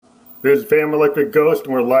This is Phantom Electric Ghost,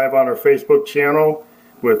 and we're live on our Facebook channel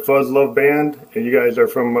with Fuzz Love Band, and you guys are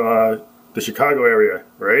from the Chicago area,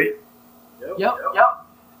 right? Yep.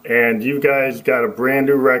 And you guys got a brand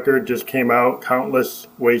new record, just came out, Countless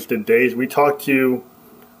Wasted Days. We talked to you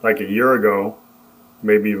like a year ago,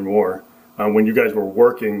 maybe even more, when you guys were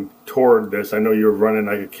working toward this. I know you were running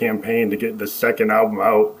like a campaign to get the second album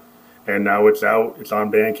out, and now it's out. It's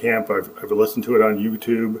on Bandcamp. I've listened to it on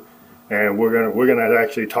YouTube. And we're gonna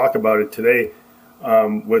actually talk about it today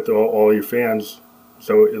with all your fans.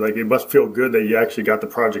 So like it must feel good that you actually got the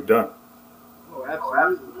project done. Oh,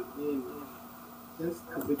 absolutely. I mean, since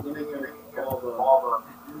the beginning of all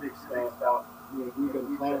the music stuff, we've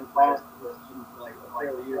been planning for like a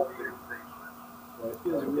fairly year. So it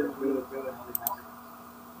feels really good to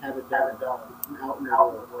have it done out in the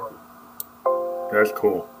world. That's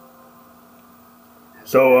cool.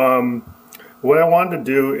 So what I wanted to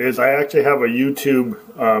do is I actually have a YouTube,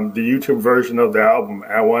 the YouTube version of the album.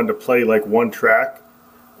 I wanted to play like one track,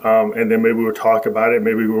 and then maybe we'll talk about it.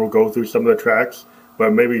 Maybe we'll go through some of the tracks,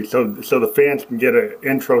 but maybe so the fans can get an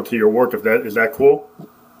intro to your work. Is that cool?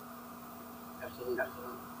 Absolutely.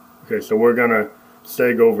 Okay, so we're gonna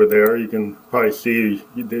seg over there. You can probably see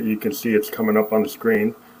it's coming up on the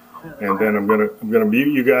screen, and then I'm gonna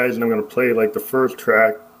mute you guys, and I'm gonna play like the first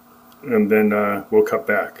track, and then we'll cut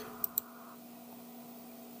back.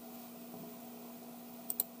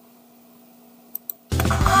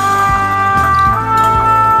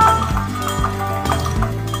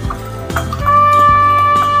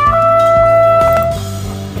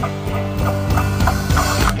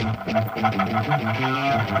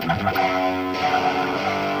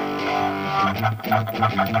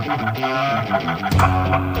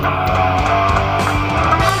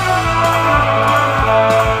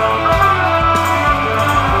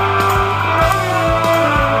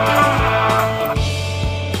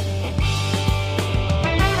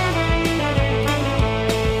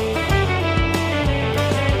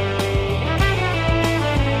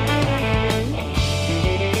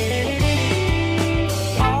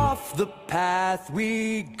 Off the path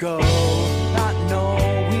we go, not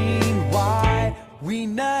knowing why we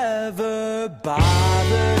never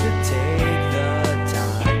bother to take the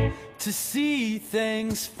time to see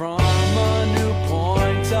things from a new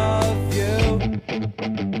point of view.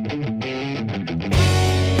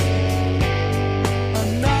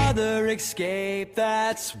 Another escape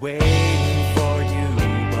that's waiting for you,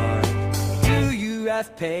 but do you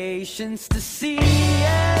have patience to see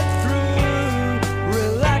it through?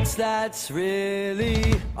 Relax, that's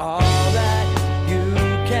really all that you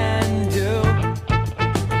can do.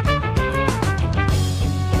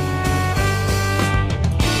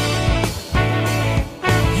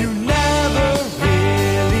 You never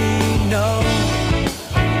really know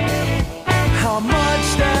how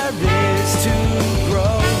much there is to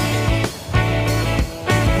grow,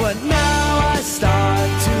 but now I start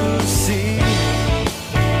to see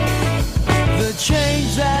the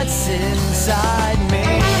change that's inside me.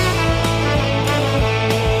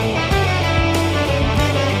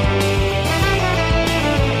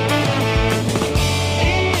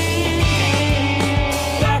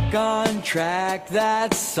 Back on track,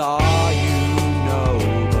 that's all you know,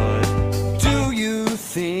 but do you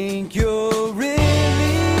think you'll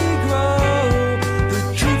really grow?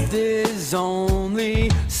 The truth is only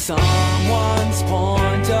someone's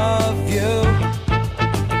point of view.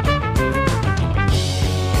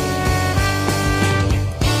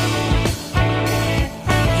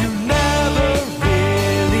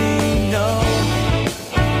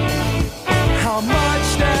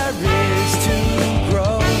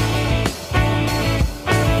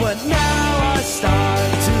 But now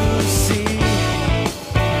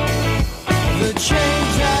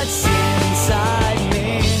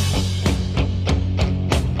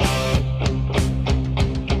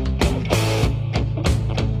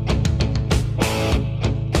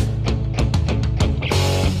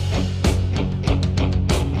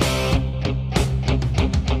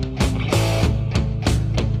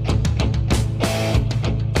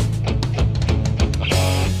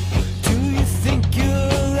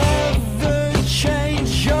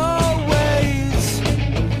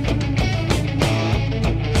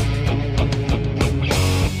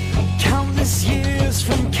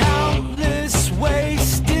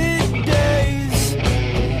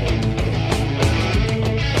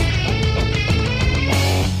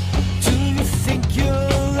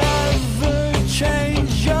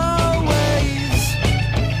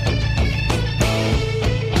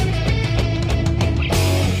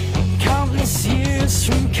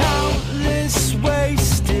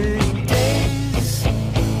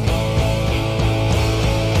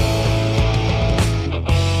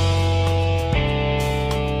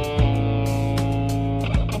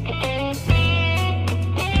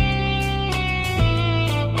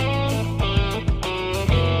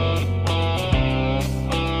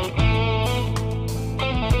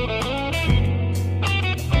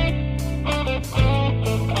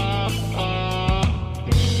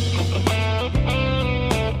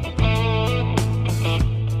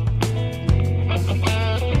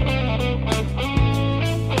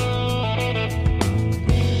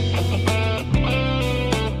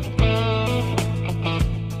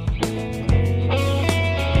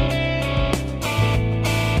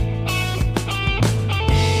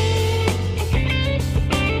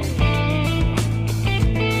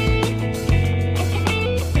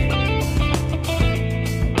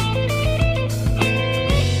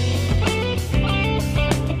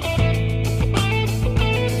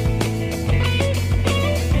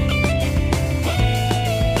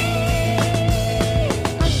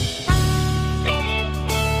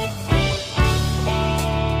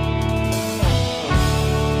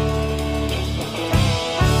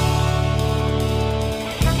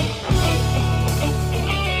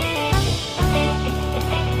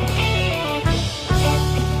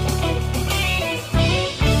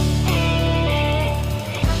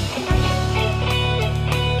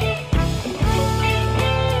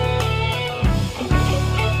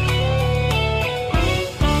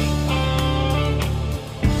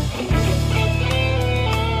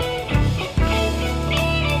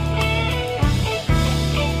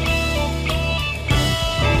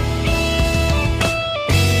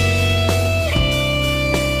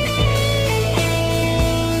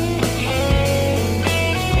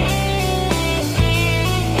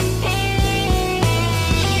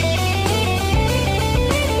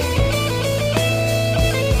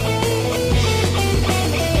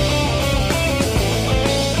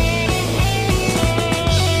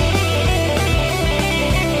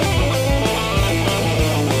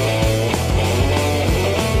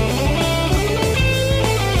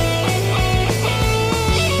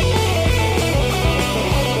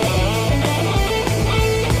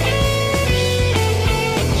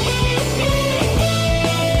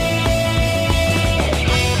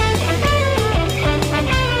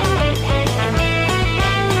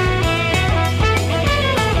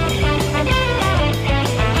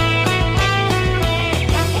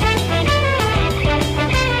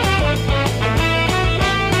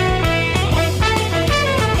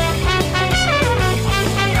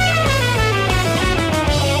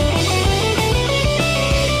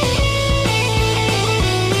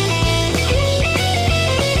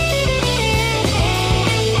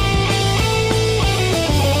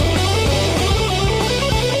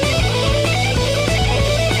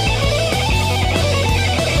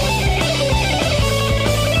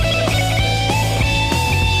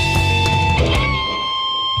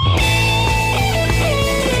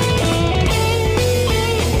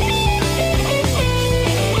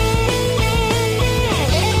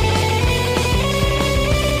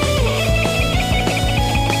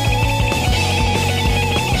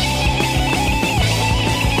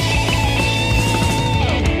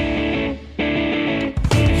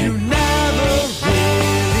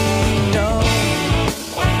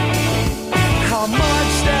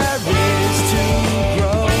there is to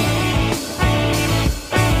grow.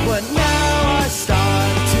 But now I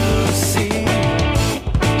start to see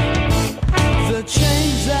the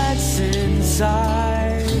change that's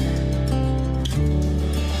inside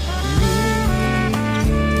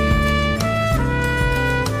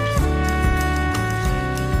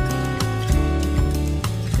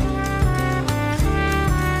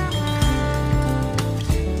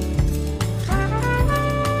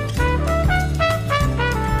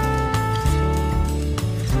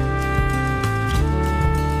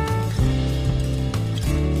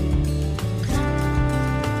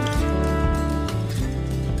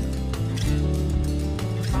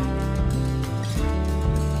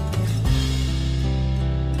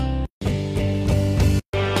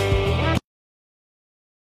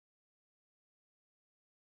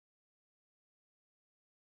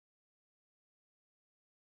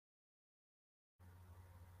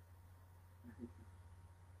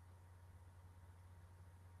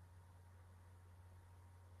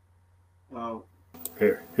Oh,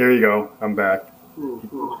 Here you go. I'm back.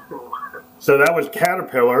 cool. So that was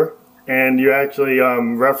Caterpillar, and you actually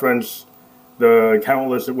reference the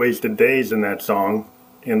countless wasted days in that song,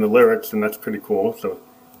 in the lyrics, and that's pretty cool. So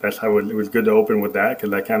that's how it was good to open with that,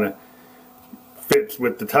 because that kind of fits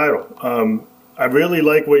with the title. I really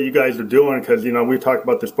like what you guys are doing, because we've talked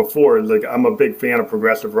about this before. Like, I'm a big fan of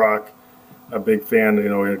progressive rock, a big fan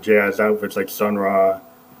of jazz outfits like Sun Ra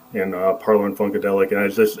and Parliament Funkadelic, and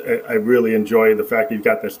I really enjoy the fact that you've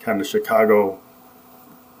got this kind of Chicago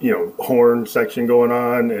horn section going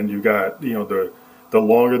on, and you got the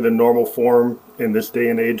longer than normal form in this day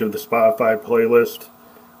and age of the Spotify playlist.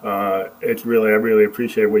 I really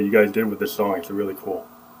appreciate what you guys did with this song. It's really cool.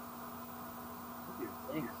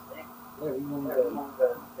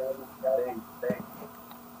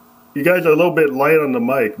 You guys are a little bit light on the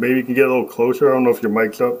mic. Maybe you can get a little closer. I don't know if your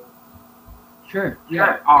mic's up. Sure.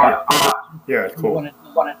 Yeah. Yeah, it's cool.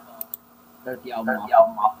 Start the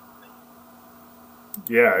album off.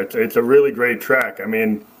 Yeah, it's a really great track. I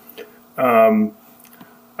mean,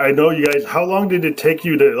 I know you guys. How long did it take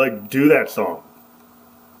you to do that song?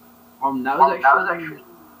 That was actually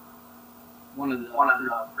one of the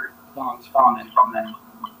first songs from that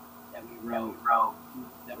we wrote.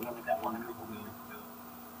 That we wrote that one ago.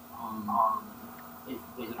 It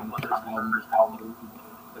wasn't on the first album.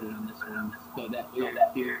 Put it on this one. So that here,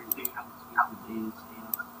 Days,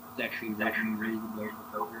 is actually really low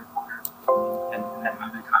over. And that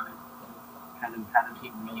kind of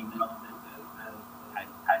keep relevant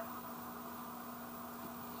title.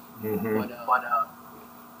 But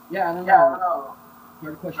yeah, I don't know.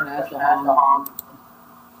 Hard question to ask.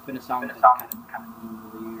 It's been a song that's kind of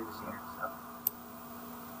moved over the years. So.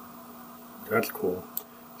 That's cool.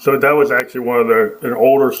 So that was actually an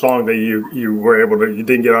older song that you were able to, you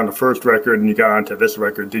didn't get on the first record and you got onto this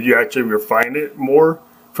record. Did you actually refine it more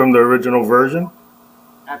from the original version?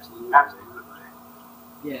 Absolutely.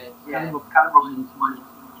 Yeah, it's kind of a you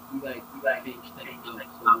change things up, so we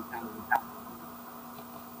kind of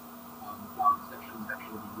sections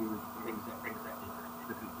over the years, things that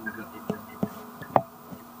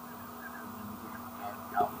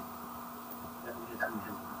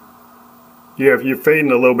Yeah, if you're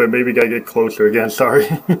fading a little bit, maybe you gotta get closer again. Sorry.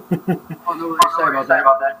 Oh, no worries. Sorry about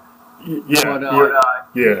that.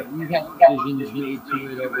 Yeah. You had decisions made to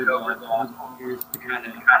it over the years to kind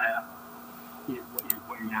of get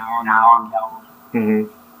what you're now on.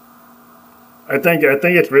 I think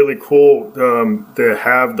it's really cool to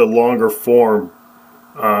have the longer form.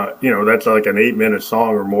 That's like an 8-minute song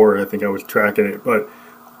or more. I think I was tracking it, but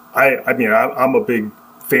I'm a big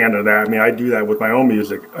fan of that. I mean, I do that with my own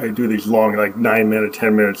music. I do these long, like 9-minute,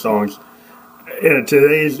 10-minute songs. And in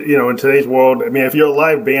today's world, I mean, if you're a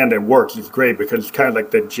live band, it works. It's great because it's kind of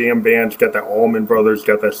like the jam band. It's got that Allman Brothers,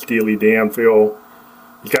 got that Steely Dan feel.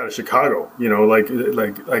 It's got a Chicago, like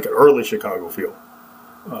an early Chicago feel.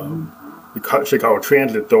 The Chicago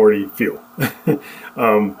Transit Authority feel.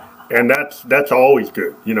 And that's always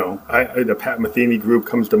good. The Pat Metheny group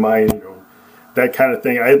comes to mind. That kind of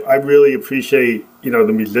thing. I really appreciate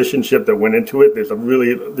the musicianship that went into it. There's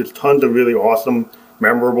tons of really awesome,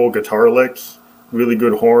 memorable guitar licks, really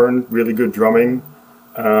good horn, really good drumming.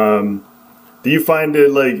 Do you find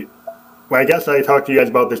it well, I guess I talked to you guys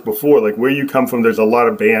about this before, like where you come from, there's a lot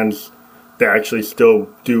of bands that actually still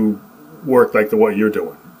do work like what you're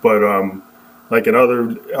doing. But like in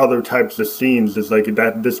other types of scenes, it's like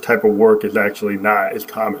that this type of work is actually not as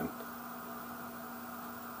common.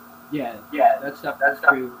 Yeah, that's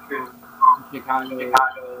true. Chicago,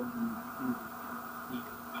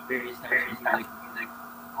 various types of music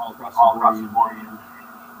all across the board.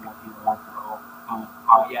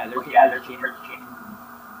 yeah, there's a change.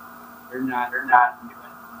 They're not doing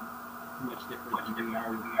much different than we are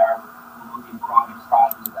in province.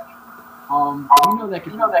 You know that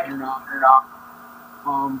can turn off.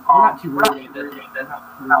 We're not too worried about that. That's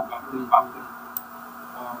not worried about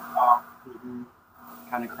Putin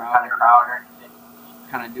kind of crowd or anything.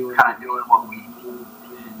 Kind of doing what we do,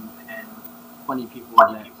 and funny people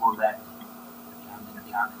that.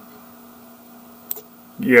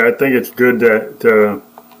 Yeah, I think it's good that to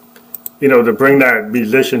bring that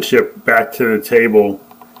musicianship back to the table,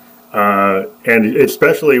 and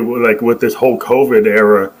especially like with this whole COVID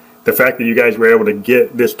era, the fact that you guys were able to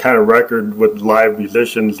get this kind of record with live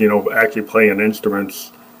musicians, actually playing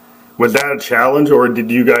instruments, was that a challenge, or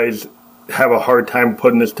did you guys have a hard time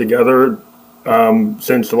putting this together?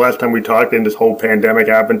 Since the last time we talked and this whole pandemic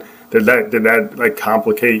happened, did that like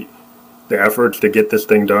complicate the efforts to get this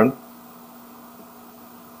thing done?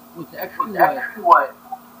 Well, it's actually what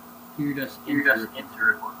geared us into it,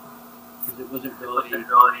 because it wasn't really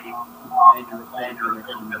planned to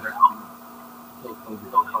record together until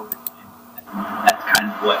COVID. And that's kind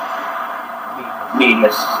of what made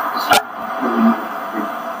us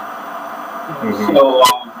Mm-hmm. so.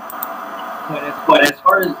 But as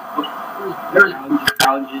far as there's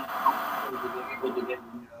challenges to get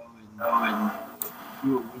and do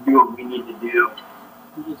what we need to do.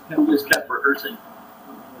 We just kept rehearsing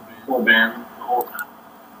full band the whole time.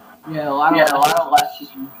 Yeah, a lot of lessons.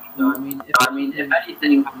 So, I mean, if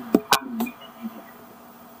anything,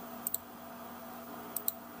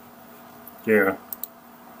 Yeah.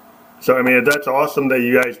 So, I mean, that's awesome that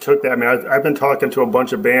you guys took that. I mean, I've been talking to a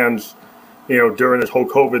bunch of bands, during this whole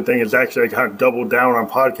COVID thing. It's actually kind of doubled down on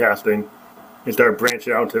podcasting and started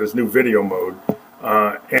branching out to this new video mode.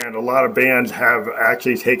 And a lot of bands have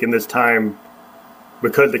actually taken this time,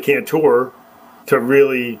 because they can't tour, to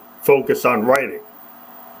really focus on writing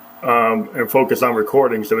and focus on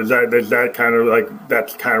recording. So is that kind of like,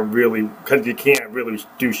 that's kind of really, because you can't really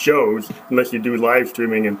do shows unless you do live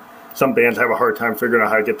streaming, and some bands have a hard time figuring out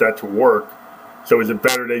how to get that to work. So is it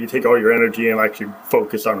better that you take all your energy and actually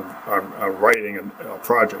focus on writing a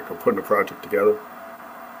project or putting a project together?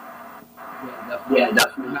 Yeah,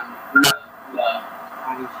 definitely. We're not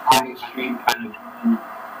high stream kind of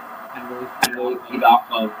really feed off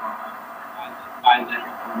of by that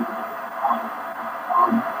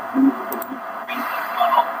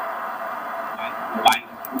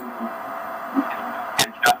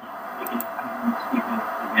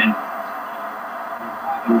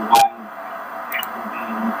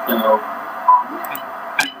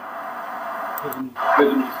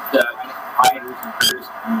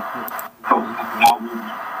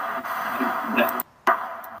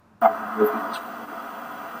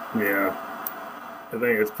Yeah, I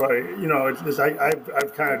think it's probably, it's just,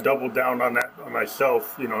 I've kind of doubled down on that on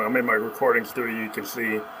myself. I'm in my recording studio. You can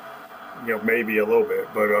see, maybe a little bit,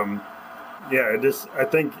 but yeah, I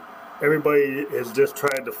think everybody has just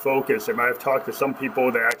tried to focus. And I've talked to some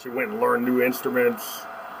people that actually went and learned new instruments,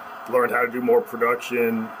 learned how to do more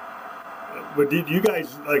production. But did you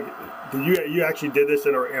guys you actually did this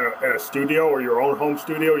in a studio, or your own home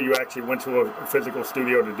studio, or you actually went to a physical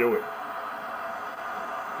studio to do it?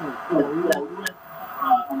 Mm-hmm.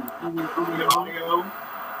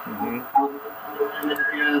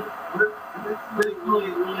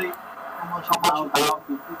 Really how much about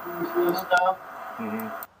the stuff. Mm-hmm.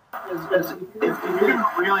 Because if you're gonna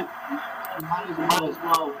really, you might as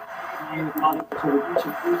well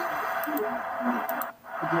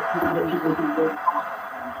people who live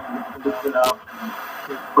and lift it up and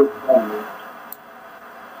put it forward.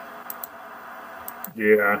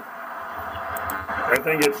 Yeah. I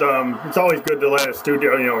think it's always good to let a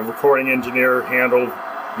studio, recording engineer handle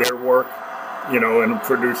their work, and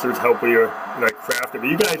producers help you craft it. But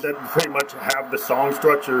you guys pretty much have the song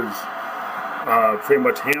structures pretty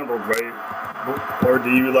much handled, right? Or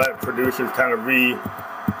do you let producers kind of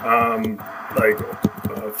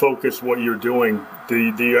focus what you're doing? Do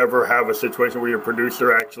you ever have a situation where your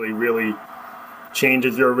producer actually really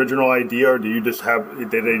changes your original idea, or do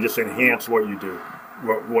they just enhance what you do,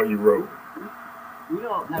 what you wrote? We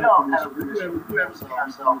don't have a producer. We have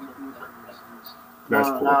ourselves. That's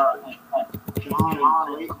cool. John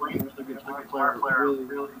is the guitar player. Really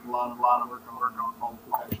a lot of work on all the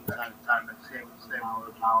production time and same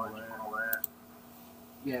knowledge and all that.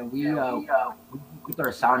 Yeah, we with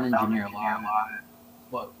our sound engineer a lot.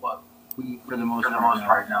 What we for the most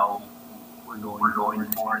part know we're going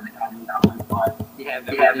more in the time. We have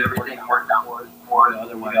everything worked out for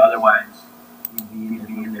otherwise we'd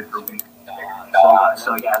be in there for weeks.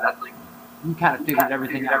 So yeah, that's like we kind of figured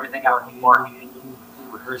everything out beforehand.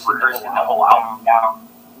 rehearsing the whole album down.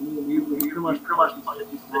 We pretty much played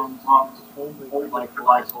these songs only like the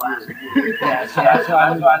last year. Yeah, so that's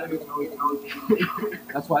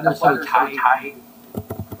why they're so tight.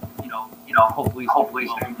 You know, hopefully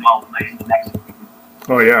something well next week.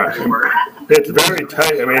 Oh yeah, it's very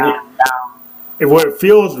tight. I mean, what it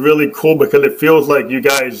feels really cool because it feels like you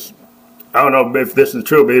guys. I don't know if this is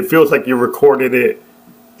true, but it feels like you recorded it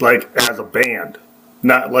like as a band,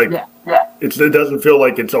 not like it doesn't feel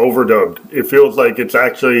like it's overdubbed. It feels like it's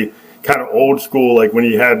actually kind of old school, like when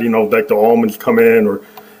you had like the Almonds come in, or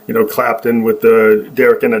Clapton with the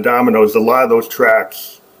Derek and the Dominoes. A lot of those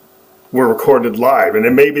tracks were recorded live, and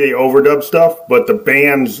then maybe they overdub stuff, but the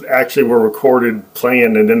bands actually were recorded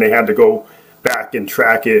playing, and then they had to go back and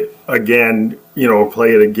track it again,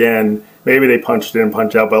 play it again. Maybe they punched in,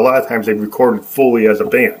 punch out, but a lot of times they recorded fully as a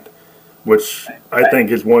band, which I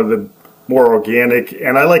think is one of the more organic,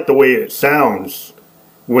 and I like the way it sounds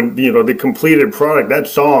when, the completed product. That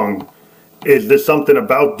song, there's something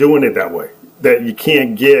about doing it that way that you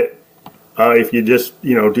can't get if you just,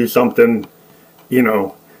 do something,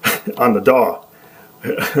 on the DAW.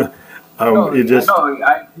 I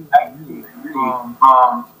agree.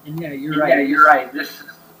 And yeah, you're right. Yeah, you're right. This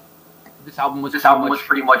album was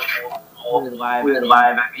pretty much live.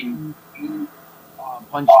 I mean,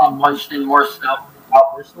 punched in more stuff.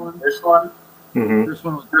 This one was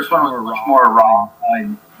much more raw.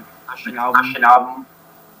 Percussion album.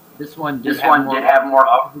 This one did have more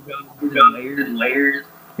overdubs and layers.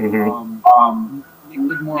 It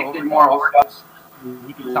did more overdubs.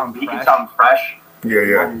 He can sound fresh.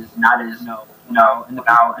 Yeah. Not as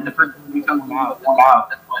and the first we come out,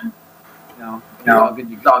 this one,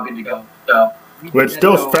 it's all good to go. So, but it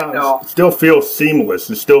still feels seamless.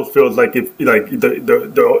 It still feels like the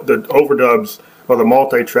overdubs or the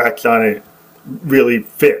multi tracks on it really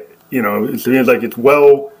fit. It seems like it's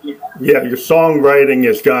well. Yeah, your songwriting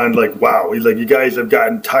has gone like wow. Like you guys have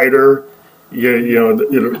gotten tighter.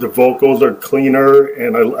 The vocals are cleaner,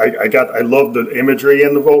 and I love the imagery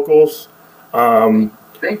in the vocals. And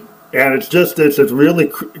it's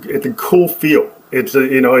a cool feel. It's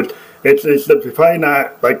probably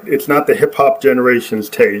not like, it's not the hip hop generation's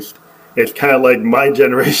taste. It's kind of like my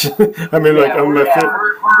generation. I mean, I'm a we're in a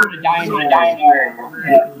dying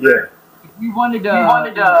era. Yeah. If we wanted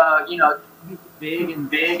to, big and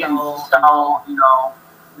sell,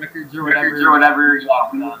 records or whatever.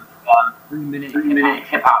 3-minute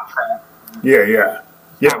hip hop track. Yeah.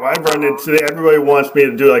 Well, I've run into everybody wants me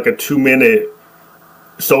to do like a 2-minute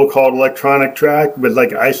so-called electronic track, but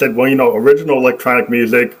like I said, well, original electronic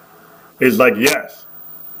music is like Yes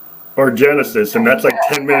or Genesis, and that's like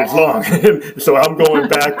 10 minutes long. So I'm going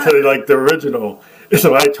back to like the original.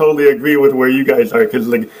 So I totally agree with where you guys are, because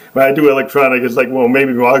like when I do electronic, it's like, well,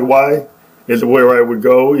 maybe why is where I would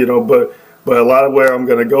go, but a lot of where I'm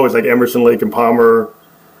gonna go is like Emerson, Lake and Palmer,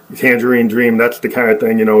 Tangerine Dream. That's the kind of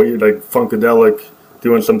thing, like Funkadelic,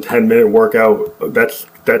 doing some 10-minute workout. That's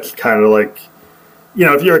kind of like,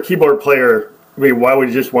 if you're a keyboard player, I mean, why would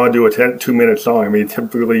you just want to do a 2-minute song? I mean,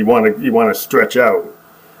 typically you want to stretch out.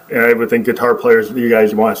 And I would think guitar players, you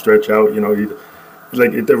guys want to stretch out.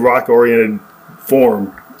 Like the rock-oriented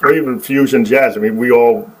form, or even fusion jazz. I mean, we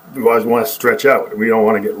always want to stretch out. We don't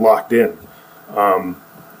want to get locked in.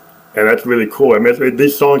 And that's really cool. I mean,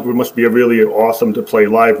 these songs must be really awesome to play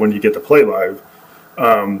live when you get to play live.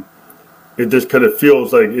 It just kind of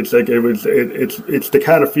feels like it's the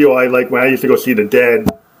kind of feel I like when I used to go see the Dead,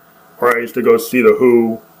 or I used to go see the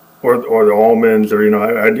Who, or the Almonds, or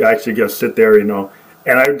I'd actually just sit there, and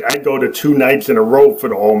I'd go to 2 nights in a row for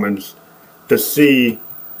the Almonds to see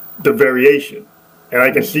the variation. And I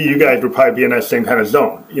can see you guys would probably be in that same kind of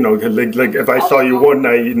zone, because like if I saw you one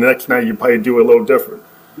night, the next night you'd probably do a little different.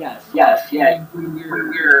 Yes, yeah.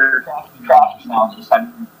 We're talking about this.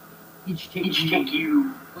 Each take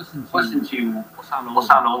you listen to will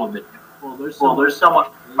sound a little bit different. Well, there's so much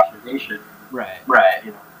variation. Right.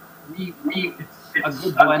 It's a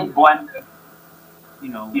good blend. We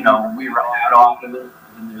ride off of it,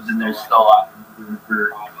 and there's still a lot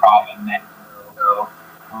for prog and that. So,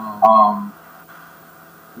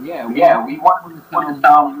 we want to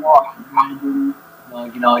sound more,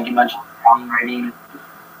 like you mentioned, songwriting.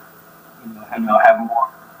 Have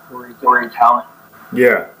more storytelling.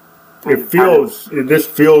 Yeah. This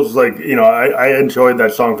feels like, I enjoyed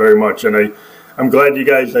that song very much, and I'm glad you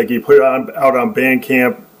guys, like, you put it out on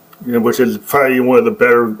Bandcamp, which is probably one of the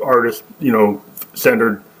better artist,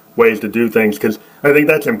 centered ways to do things, because I think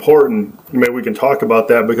that's important. Maybe we can talk about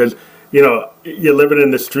that, because, you're living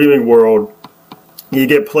in the streaming world, you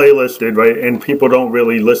get playlisted, right, and people don't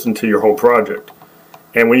really listen to your whole project.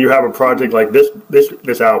 And when you have a project like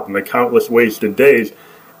this album, The Countless Wasted Days,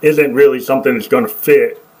 isn't really something that's going to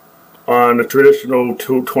fit on a traditional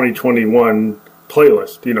 2021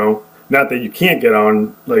 playlist, you know. Not that you can't get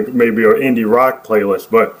on like maybe an indie rock playlist,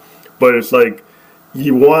 but it's like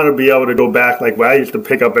you want to be able to go back. Like when I used to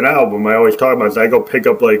pick up an album, I always talk about this, I go pick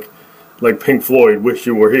up like Pink Floyd, Wish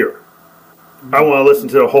You Were Here. I want to listen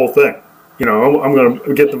to the whole thing. You know, I'm going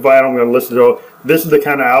to get the vinyl, I'm going to listen to it. This is the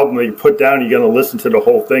kind of album that you put down, you're going to listen to the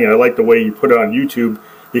whole thing. And I like the way you put it on YouTube.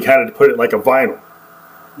 You kind of put it like a vinyl.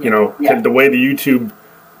 You know, the way the YouTube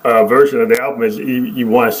version of the album is, you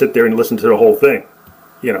want to sit there and listen to the whole thing.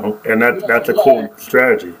 You know, and that's a cool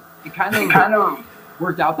strategy. It kind of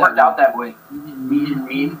worked out that way. We didn't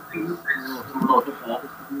mean to.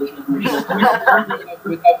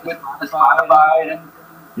 With Spotify and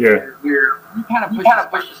we kind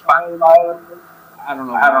of pushed Spotify. I don't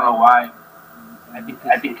know why. I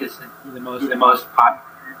think it's the most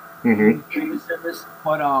popular streaming service.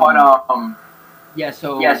 But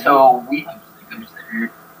so we.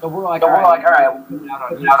 So we're like, all right, we'll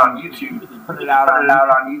put it out on YouTube. Put it out on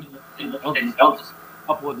YouTube, and don't just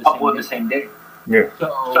upload the same day. Yeah. So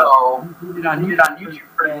we put it on YouTube,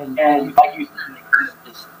 and like you said,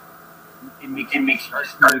 it makes you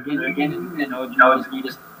start again, and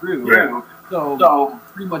just through. Yeah. So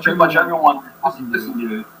pretty much everyone listened to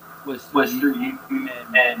it was through YouTube,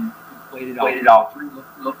 and played it all through.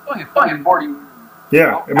 Only 40.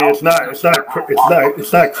 Yeah, I mean it's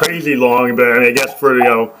not crazy long, but I mean, I guess for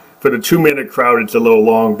the 2-minute crowd it's a little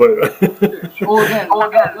long, but well,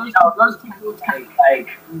 again, those people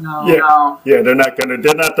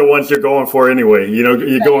they're not the ones you're going for anyway. You know,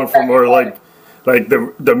 you're going for more like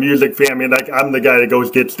the music fan. I mean, like I'm the guy that goes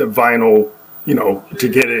gets the vinyl, you know, to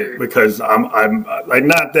get it because I'm like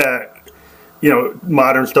not that, you know,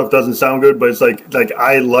 modern stuff doesn't sound good, but it's like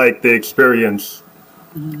I like the experience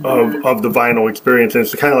of the vinyl experience, and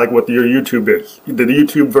it's kind of like what your YouTube is. The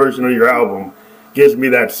YouTube version of your album gives me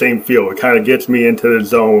that same feel. It kind of gets me into the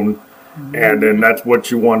zone, and then that's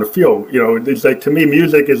what you want to feel. You know, it's like, to me,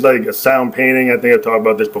 music is like a sound painting. I think I've talked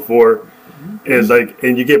about this before. Is like,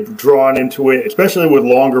 and you get drawn into it, especially with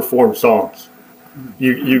longer form songs.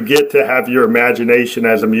 You get to have your imagination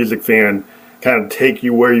as a music fan kind of take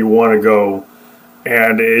you where you want to go,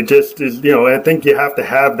 and it just is. You know, I think you have to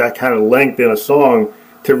have that kind of length in a song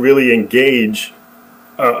to really engage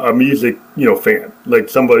a music, you know, fan, like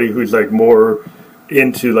somebody who's like more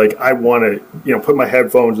into like, I want to, you know, put my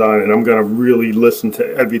headphones on and I'm going to really listen to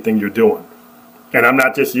everything you're doing, and I'm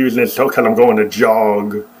not just using it because I'm going to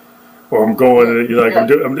jog, or I'm going to, like,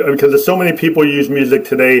 because there's so many people use music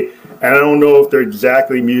today, and I don't know if they're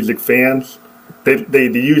exactly music fans. They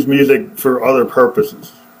use music for other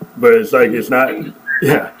purposes, but it's like it's not,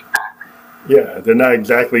 they're not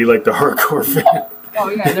exactly like the hardcore fan. Oh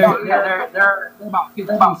yeah, they're about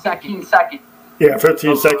 15 seconds. Yeah,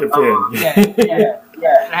 15-second fan. Yeah.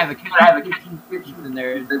 I have a catchy picture in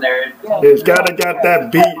there. It's gotta got that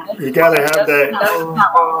beat. You gotta have that.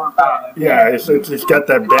 Yeah, it's got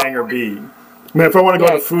that banger beat. I mean, if I want to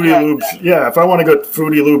go to Fruity Loops, if I want to go to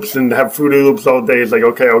Fruity Loops and have Fruity Loops all day, it's like,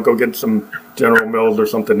 okay, I'll go get some General Mills or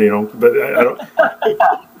something, you know. But I don't.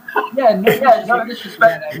 No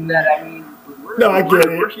disrespect. I mean, no, I get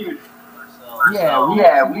it.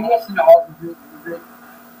 We listen to all the music,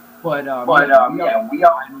 but we all know,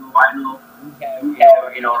 we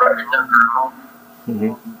have, you know, our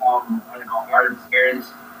parents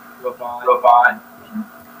grew up on, and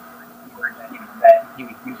that he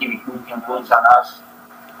influence on us.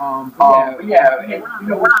 And, you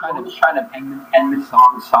know, we're not just trying to pen the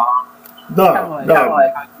song. No.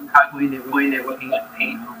 Like explain it, looking at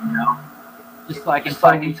paint, you know. Just like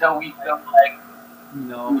until we feel like, you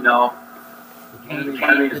know.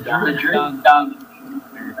 The dream done.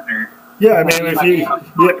 Yeah, I mean,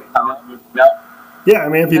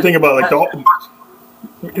 if you think about like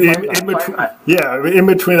in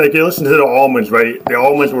between, like you listen to the Almonds, right? The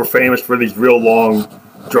Almonds were famous for these real long,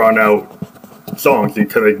 drawn out songs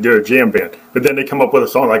because they're a jam band. But then they come up with a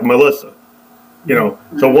song like Melissa, you know.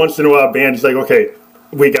 So once in a while, a band is like, okay,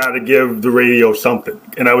 we got to give the radio something.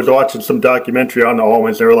 And I was watching some documentary on the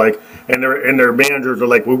Almonds, and they were like, and their managers are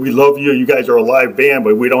like, well, we love you. You guys are a live band,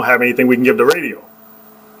 but we don't have anything we can give the radio.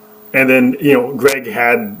 And then, you know, Greg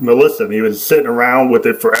had Melissa, and he was sitting around with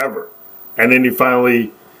it forever. And then he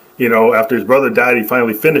finally, you know, after his brother died, he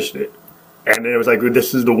finally finished it. And then it was like, well,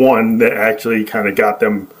 this is the one that actually kind of got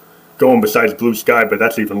them going, besides Blue Sky, but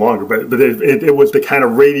that's even longer. But it was the kind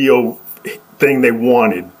of radio thing they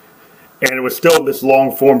wanted. And it was still this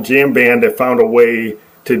long-form jam band that found a way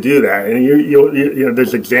to do that. And you know,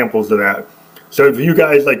 there's examples of that. So if you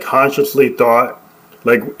guys like consciously thought,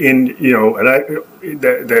 like in and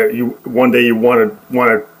that you one day you want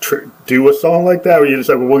to do a song like that, or you just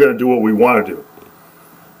like, well, we're gonna do what we want to do?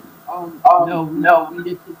 No,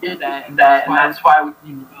 we did that, and that's why we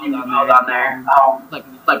didn't on there. Like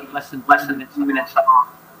less than 2 minutes long.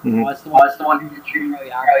 Mm-hmm. Was the one who did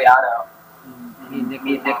Ray Otto. Me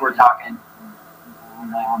and Nick were talking.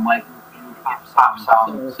 I'm like pop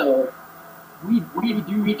song. So we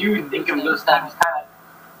do think of those things kind of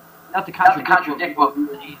not to contradict what we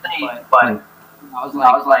say, but I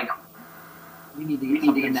was like, we need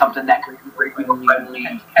to get something that could be friendly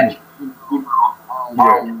and catchy.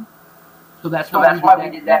 So that's why we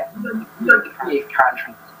did that. We like to create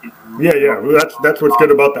contrast. Yeah. That's what's good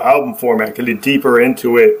about the album format, because you're deeper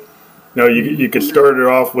into it. You could start it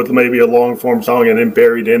off with maybe a long form song, and then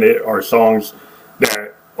buried in it are songs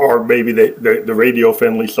that are maybe the radio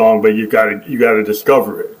friendly song, but you gotta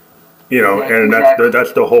discover it. And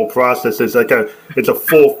that's the whole process. It's a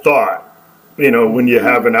full thought. When you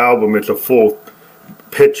have an album, it's a full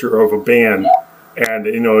picture of a band.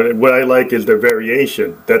 And what I like is the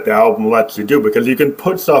variation that the album lets you do, because you can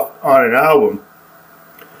put stuff on an album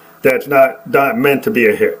that's not meant to be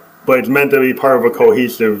a hit, but it's meant to be part of a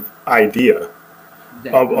cohesive idea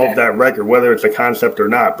of that record, whether it's a concept or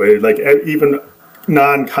not. But like even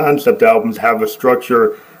non-concept albums have a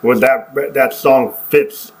structure where that song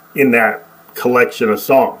fits in that collection of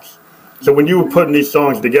songs. So when you were putting these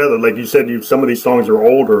songs together, like you said, some of these songs are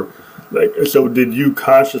older. So did you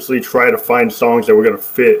consciously try to find songs that were going to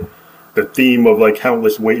fit the theme of like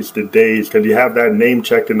Countless Wasted Days? Because you have that name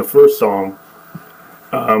checked in the first song.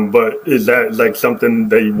 But is that like something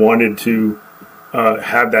that you wanted to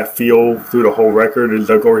have that feel through the whole record? Is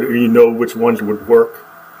like, or which ones would work?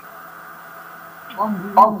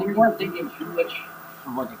 We weren't thinking too much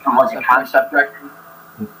from like a concept record.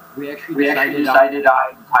 We actually decided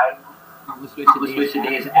on Countless Wasted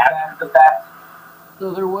Days after the fact.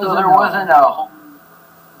 So there wasn't a whole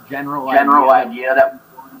general idea that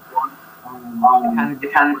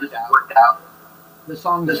it kind of just worked out. The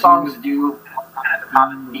songs do have a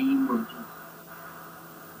common theme of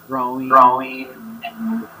growing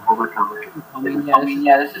and overcoming.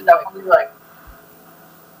 This is definitely like,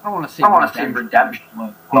 I don't want to say redemption,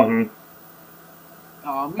 but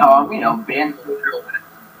bands go through it,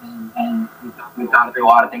 and we've gone through a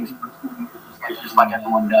lot of things. It's just like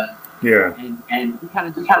everyone does. Yeah. And we kind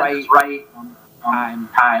of just write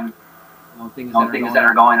time, things that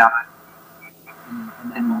are going on,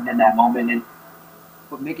 and in that moment,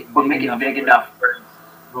 but make it big enough for it's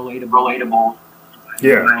relatable.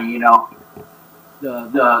 Yeah. The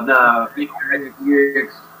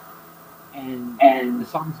lyrics and the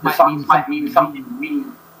songs might mean something to me,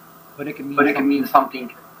 but it can mean something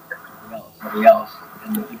to somebody else.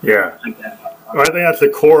 Yeah. I think that's the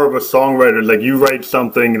core of a songwriter. Like, you write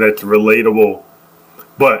something that's relatable,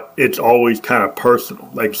 but it's always kind of personal.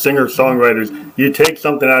 Like singer-songwriters, you take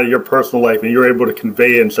something out of your personal life and you're able to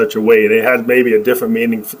convey it in such a way, and it has maybe a different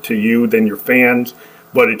meaning to you than your fans,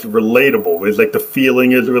 but it's relatable. It's like the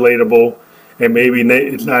feeling is relatable, and maybe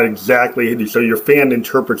it's not exactly, so your fan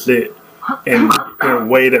interprets it in a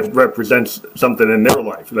way that represents something in their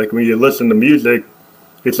life. Like when you listen to music,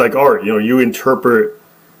 it's like art. You interpret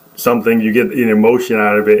something, you get an emotion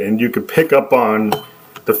out of it, and you can pick up on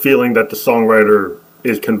the feeling that the songwriter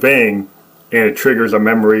is conveying, and it triggers a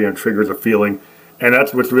memory and triggers a feeling. And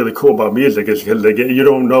that's what's really cool about music, is because you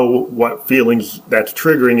don't know what feelings that's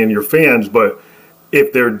triggering in your fans, but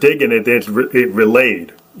if they're digging it, it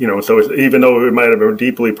relayed. So even though it might have been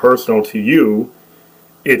deeply personal to you,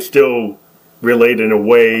 it's still relayed in a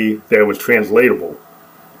way that was translatable.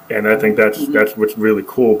 And I think that's what's really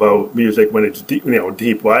cool about music when it's deep.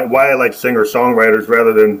 Deep. Why I like singer-songwriters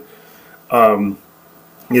rather than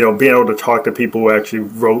being able to talk to people who actually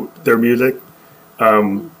wrote their music.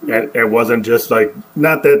 And it wasn't just like,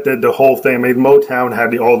 not that the whole thing. I mean, Motown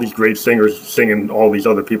had all these great singers singing all these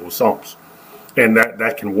other people's songs, and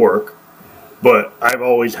that can work. But I've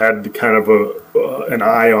always had kind of an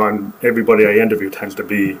eye on everybody I interview tends to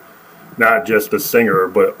be not just the singer,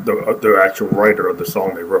 but the actual writer of the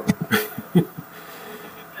song they wrote.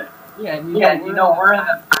 We're in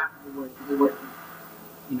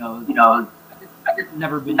the it's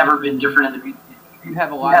never been different in the music. You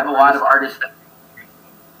have a lot of artists that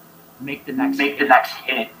make the next hit.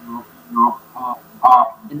 And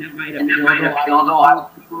that might have killed a lot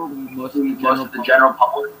of people, most of the general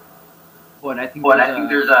public. But I think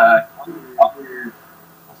there's a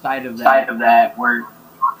side of that where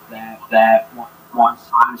that wants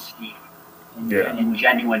honesty and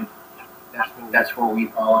genuine. That's where we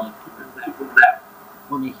fall. That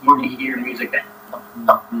when you hear music that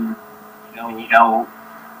something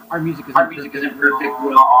our music isn't perfect. We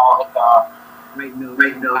don't all great notes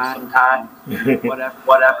great notes sometimes.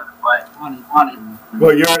 whatever. But honestly,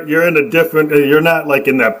 Well, you're in a different. You're not like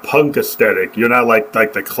in that punk aesthetic. You're not like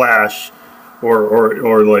the Clash,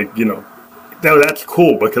 or like that's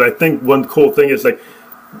cool because I think one cool thing is like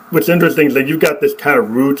what's interesting is that you've got this kind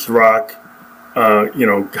of roots rock,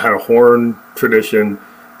 kind of horn tradition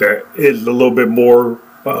that is a little bit more,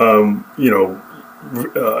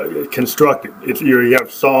 constructed. You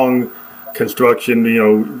have song construction,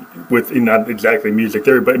 with not exactly music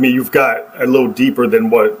theory, but I mean you've got a little deeper than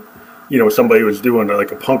what somebody was doing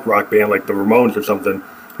like a punk rock band like the Ramones or something.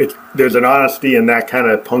 There's an honesty in that kind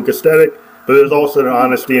of punk aesthetic, but there's also an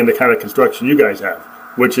honesty in the kind of construction you guys have,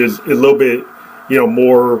 which is a little bit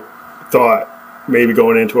more thought maybe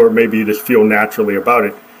going into it, or maybe you just feel naturally about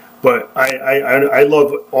it. But I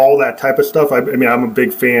love all that type of stuff. I mean I'm a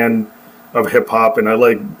big fan of hip hop, and I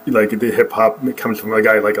like the hip hop comes from a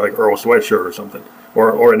guy like Earl Sweatshirt or something,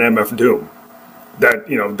 or an MF Doom.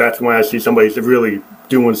 That's when I see somebody's really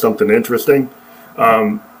doing something interesting.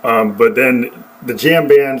 But then the jam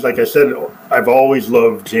bands, like I said, I've always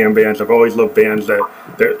loved jam bands. I've always loved bands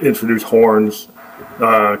that introduce horns.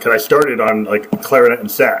 Because I started on like clarinet and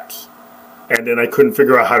sax, and then I couldn't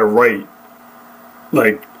figure out how to write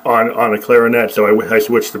like on a clarinet, so I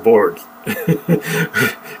switched to boards.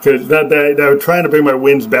 Because I'm trying to bring my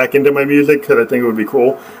winds back into my music because I think it would be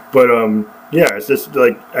cool. But yeah, it's just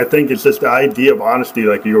like I think it's just the idea of honesty,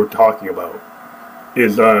 like you were talking about,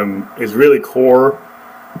 is really core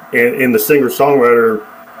in the singer-songwriter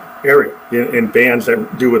area in bands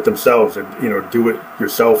that do it themselves and do it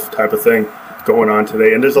yourself type of thing going on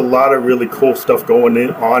today. And there's a lot of really cool stuff going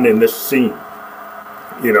on in this scene.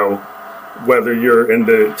 Whether you're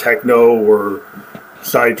into techno or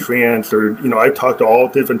psytrance or I talk to all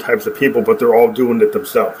different types of people, but they're all doing it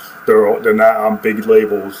themselves. They're not on big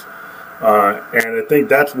labels, and I think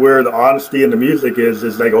that's where the honesty in the music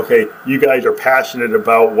is like, okay, you guys are passionate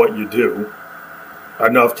about what you do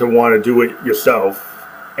enough to want to do it yourself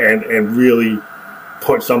and really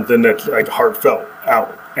put something that's like heartfelt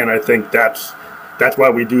out. And I think that's why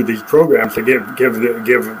we do these programs, to give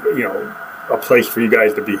a place for you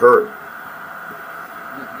guys to be heard.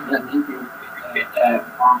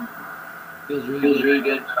 Feels really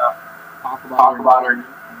good to talk talk about our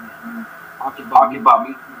talking about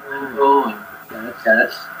music, and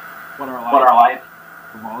that's what what our life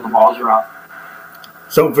revolves around.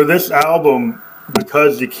 So for this album,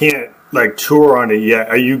 because you can't like tour on it yet,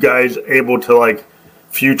 are you guys able to like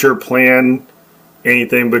future plan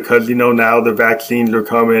anything? Because now the vaccines are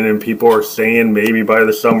coming and people are saying maybe by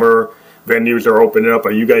the summer venues are opening up.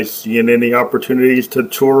 Are you guys seeing any opportunities to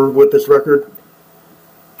tour with this record?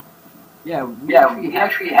 Yeah, we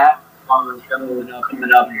actually have a show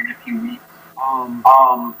coming up in a few weeks.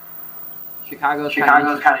 Chicago's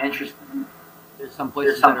kind of interesting. There's some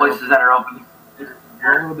places that are open.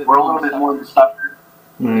 We're a little bit more than stuff.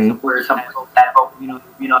 Where some people have open, you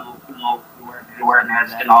wear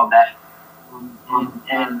masks and all that.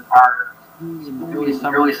 And our early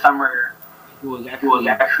summer was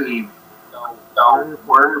actually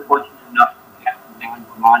we're fortunate enough to have some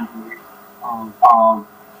come on here.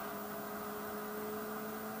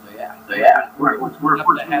 So yeah, we're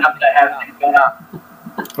fortunate enough to have things going on.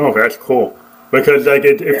 Oh, that's cool. Because like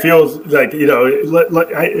it feels like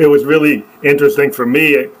it was really interesting for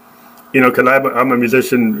me, because I'm a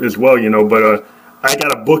musician as well, but I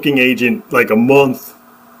got a booking agent like a month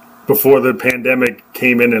before the pandemic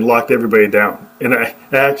came in and locked everybody down, and I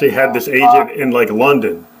actually had this agent in like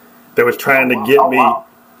London that was trying to get me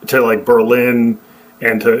to like Berlin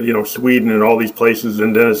and to Sweden and all these places,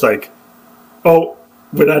 and then it's like, oh,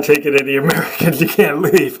 we're not taking any Americans. You can't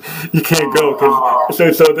leave. You can't go.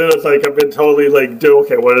 So then it's like I've been totally like,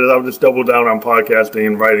 okay, I'll just double down on podcasting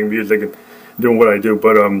and writing music and doing what I do.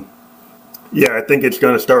 But yeah, I think it's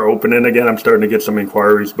going to start opening again. I'm starting to get some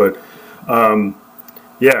inquiries, but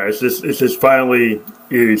yeah, it's just finally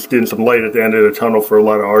it's getting some light at the end of the tunnel for a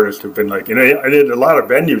lot of artists who've been like, and I did a lot of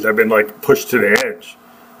venues have been like pushed to the edge.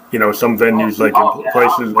 Some venues like in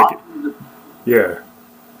places like, yeah.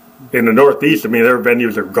 In the Northeast, I mean, their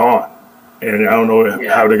venues are gone, and I don't know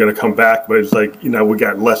how they're going to come back. But it's like we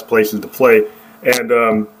got less places to play, and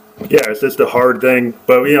yeah, it's just a hard thing.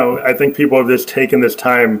 But I think people have just taken this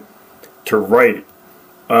time to write.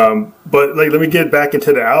 But like, let me get back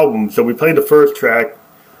into the album. So we played the first track.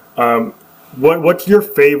 What's your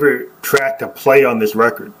favorite track to play on this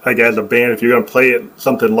record? Like as a band, if you're going to play it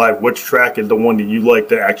something live, which track is the one that you like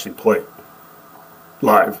to actually play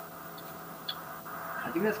live?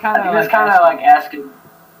 I think that's kind of like asking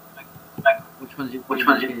which one's your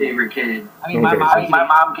favorite kid? I mean, Okay. my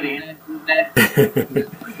mom can answer that.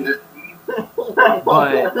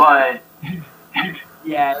 but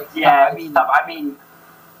yeah, it's tough. I mean,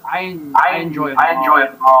 I enjoy it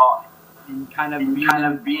all. And kind of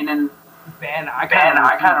being in band, I kind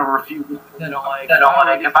of refuse. I don't like.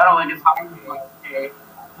 If I don't like it, okay.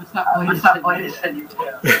 Let's not play this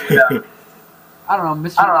anymore. I don't know,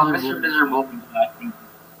 Mr. Miserable. I think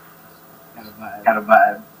got a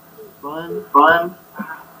vibe. Fun.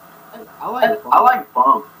 I like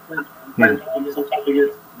Bump. Yeah,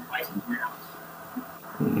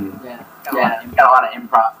 got a lot of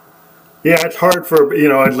improv. Yeah, it's hard for, you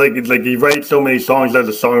know, it's like you write so many songs as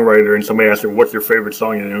a songwriter, and somebody asks you, what's your favorite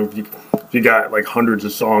song? You know, if you got like hundreds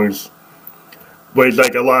of songs, but it's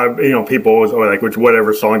like a lot of, you know, people always are like,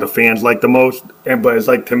 whatever song the fans like the most, but it's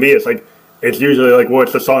like, to me, it's like, it's usually like,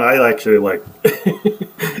 what's the song I actually like?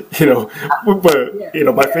 You know, but, you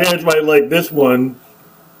know, my fans might like this one,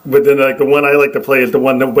 but then like the one I like to play is the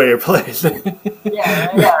one nobody plays.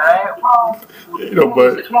 Right. Well, you know,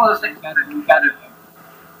 but it's one of those things that you gotta,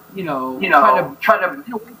 try to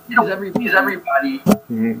please everybody.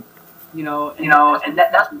 mm-hmm. And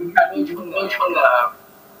that's what you gotta do.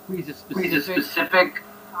 Please a specific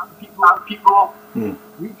people. Mm.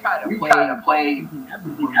 We try to play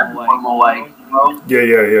everyone will like, you know.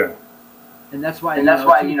 Yeah. And that's why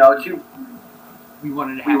too. We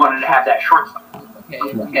wanted to have that short song.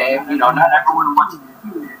 Okay. Not everyone wants to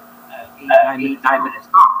do 8, 9 minutes.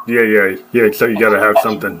 Yeah. So you gotta have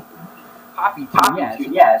something. Poppy too.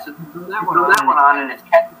 Yeah. So throw that one on, and it's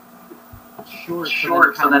catchy.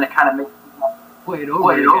 Short. So then it kind of makes you play it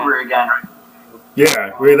over again. Right?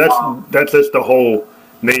 Yeah, I mean that's just the whole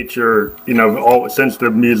nature. You know, since the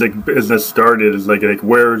music business started, is like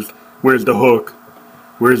where's the hook,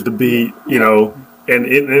 where's the beat, you know, and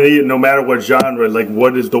no matter what genre, like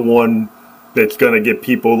what is the one that's gonna get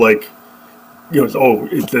people like, you know,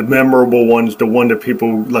 it's the memorable one's the one that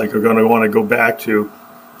people like are gonna want to go back to.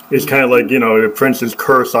 It's kind of like, you know, Prince's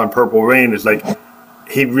curse on Purple Rain is like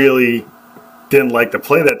he really didn't like to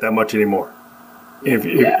play that much anymore.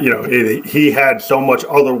 He had so much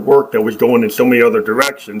other work that was going in so many other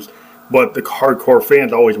directions, but the hardcore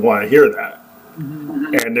fans always want to hear that.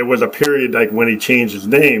 Mm-hmm. And there was a period like when he changed his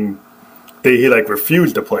name, that he like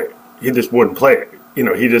refused to play it. He just wouldn't play it. You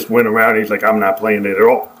know, he just went around. And he's like, I'm not playing it at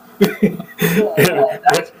all.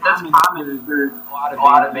 That's common for a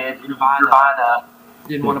lot of bands. Nirvana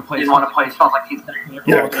didn't want to play. It smells like Teen Spirit.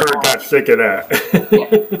 Yeah, Kurt got sick of that.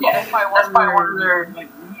 That's why one of their like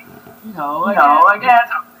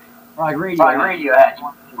Radiohead.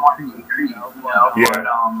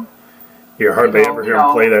 You hardly ever hear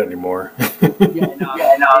him play that anymore. They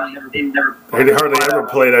never. They hardly ever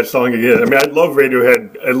play that song again. I mean, I love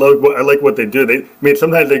Radiohead. I like what they do.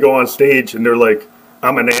 Sometimes they go on stage and they're like,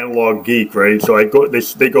 I'm an analog geek, right? So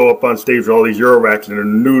they go up on stage with all these Euroracks and they're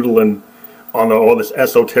noodling on all this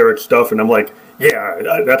esoteric stuff, and I'm like,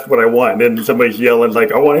 yeah, that's what I want. And then somebody's yelling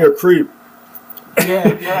like, I want to hear Creep.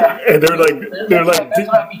 Yeah. And they're like, that's what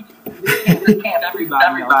I mean. This can't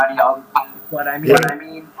everybody all the time. What I mean, we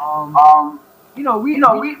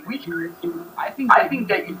I think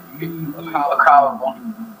that you a crowd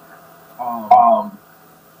of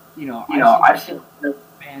I've seen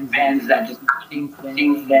bands that just same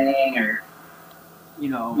thing or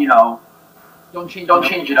don't change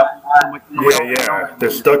it up. Yeah. They're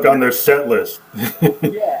stuck on their set list. But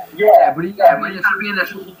you gotta be in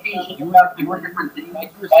this occasion. You have to do different things,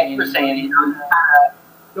 like you were saying.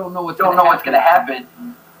 Don't know what's gonna happen.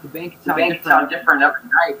 The bank can sound different every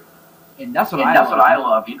night, and that's what I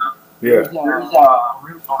love. You know. Yeah. There's a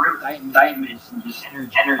real excitement and just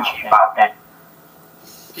energy about that.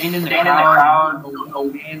 Staying in the crowd,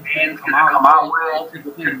 bands come out with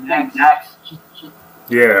next.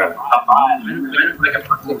 Yeah. Like a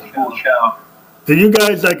cool show. Do you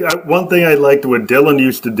guys like one thing I liked what Dylan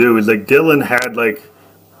used to do is like Dylan had like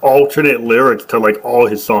alternate lyrics to like all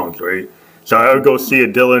his songs, right? So I would go see a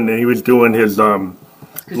Dylan and he was doing his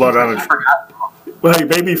Blood on a Well, he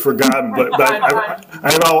may be forgotten, but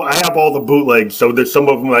I have all the bootlegs, so there's some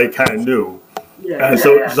of them I kind of knew. And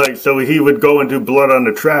so it's like he would go and do Blood on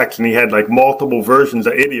the Tracks, and he had like multiple versions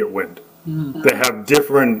of Idiot Wind that have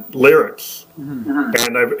different lyrics,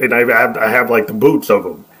 and I have like the boots of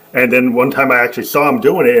them. And then one time I actually saw him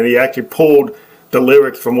doing it, and he actually pulled the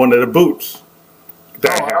lyrics from one of the boots.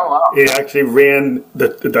 He actually ran a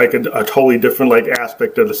totally different like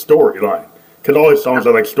aspect of the storyline. Because all his songs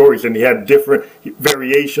are like stories, and he had different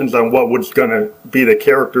variations on what was going to be the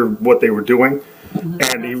character, what they were doing,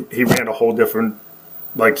 and he ran a whole different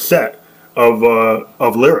like set of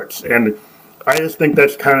lyrics. And I just think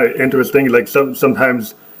that's kind of interesting. Like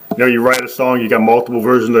sometimes, you know, you write a song, you got multiple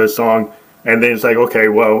versions of the song, and then it's like, okay,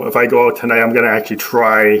 well, if I go out tonight, I'm going to actually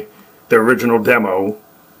try the original demo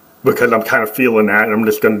because I'm kind of feeling that, and I'm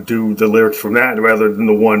just going to do the lyrics from that rather than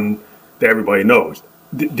the one that everybody knows.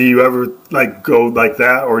 Do you ever like go like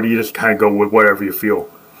that, or do you just kind of go with whatever you feel?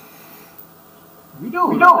 We do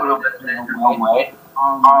a little bit bit in our own way.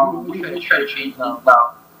 We try to change things up,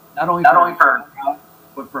 not only for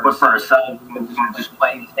but for but for ourselves, just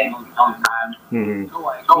playing the same all the time. Mm-hmm.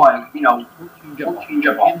 So like, you know, we'll change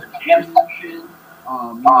up all the jam sections.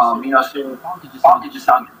 You know, so the song just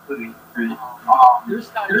sounds completely different. There's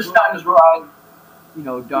times where I,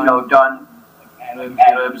 done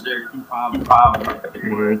ad-libs or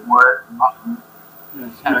improv work,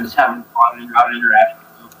 just having fun and interacting.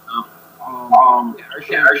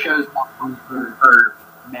 Our show's for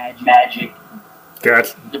magic.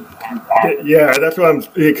 That's yeah, that's what I'm,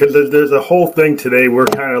 because there's a whole thing today. We're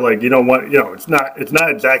kind of like, you know what, it's not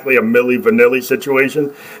exactly a Milli Vanilli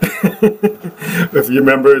situation. If you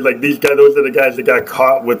remember, like these guys, those are the guys that got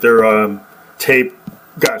caught with their tape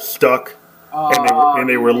got stuck, and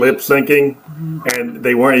they were lip syncing, and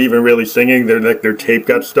they weren't even really singing. Their tape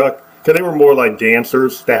got stuck because they were more like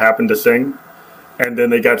dancers that happened to sing, and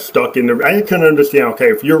then they got stuck in the. I couldn't understand.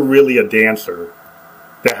 Okay, if you're really a dancer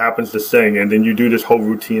that happens to sing, and then you do this whole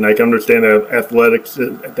routine, I can understand the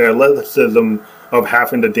athleticism of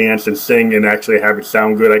having to dance and sing and actually have it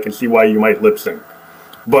sound good. I can see why you might lip sync,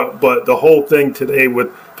 but the whole thing today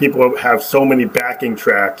with people who have so many backing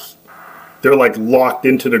tracks, they're like locked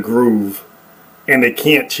into the groove, and they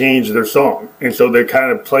can't change their song, and so they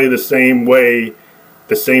kind of play the same way,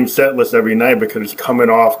 the same set list every night because it's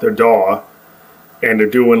coming off their DAW. And they're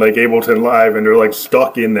doing like Ableton Live, and they're like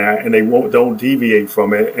stuck in that, and they don't deviate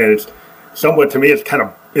from it. And it's somewhat, to me, it's kind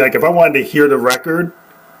of like if I wanted to hear the record,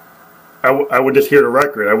 I would just hear the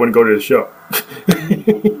record. I wouldn't go to the show.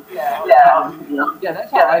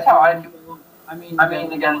 That's how I feel. I mean,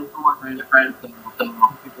 again, it's different.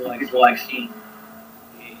 People like seeing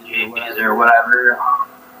JPs or whatever.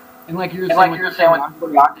 And like you were saying, like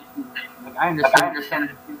I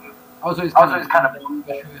understand it. I was always kind of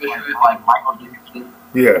especially with like Michael Jackson.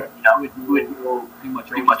 Yeah. Who would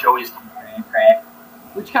pretty much always crack.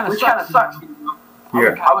 Which kind of sucks.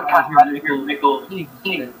 Yeah. I would kind of rather hear Michael sing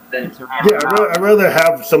than I'd rather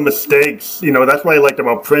have some mistakes. That's what I liked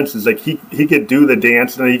about Prince is like he could do the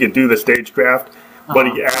dance and he could do the stagecraft, but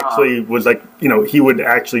he actually was like, he would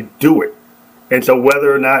actually do it. And so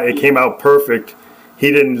whether or not it came out perfect, he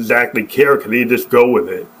didn't exactly care because he'd just go with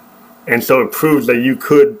it. And so it proves that you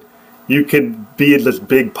could be this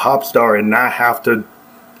big pop star and not have to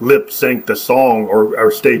lip sync the song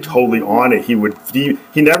or stay totally on it. He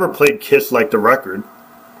never played Kiss like the record.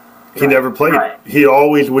 He never played it. He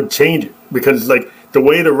always would change it because like the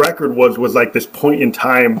way the record was like this point in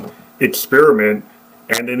time experiment,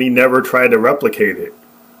 and then he never tried to replicate it.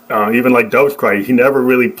 Even like Doves Cry, he never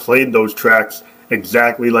really played those tracks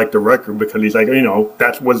exactly like the record because he's like,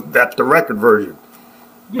 that's the record version.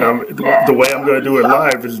 The way I'm going to do it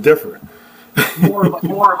live is different. more of the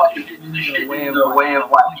way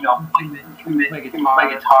of like, play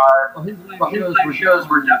guitar. Well, his live shows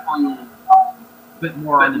were definitely a bit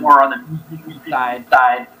more on the music side.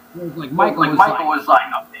 Like Michael was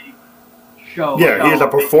like a big show. Yeah, he's a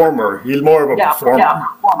performer. He's more of a performer. Yeah,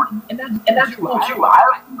 performer. And that's cool too.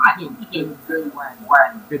 I think it's good when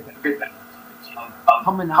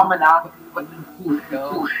coming out with a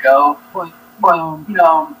cool show. But I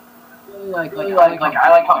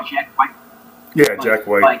like how Jack White. Yeah, Jack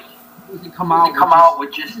White. Like, he doesn't come out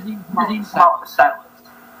with just a set list.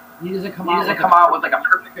 He doesn't come out with like a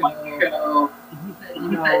perfect show.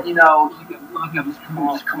 He said, just come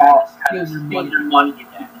out kind of spend your money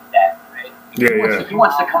and that, right? Yeah. He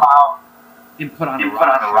wants to come out and put on a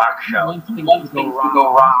rock show. One thing to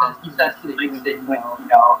go wrong. He says to make mistakes.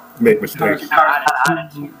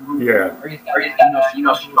 Yeah. Or he's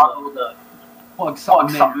got struggle to plug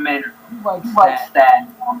something in. He likes that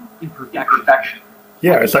imperfection.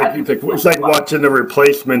 Yeah, it's like watching the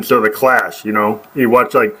Replacements or the Clash. You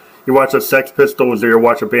watch the Sex Pistols, or you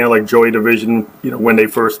watch a band like Joy Division. When they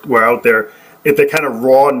first were out there, it's the kind of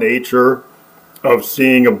raw nature of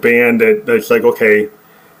seeing a band that's like, okay,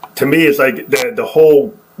 to me, it's like the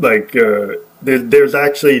whole like there's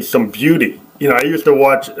actually some beauty. I used to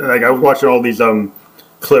watch, like I was watching all these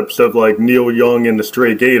clips of like Neil Young and the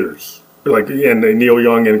Stray Gators, and Neil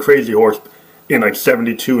Young and Crazy Horse in like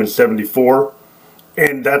 72 and 74.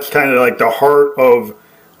 And that's kind of like the heart of,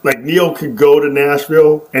 like, Neil could go to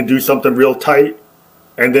Nashville and do something real tight,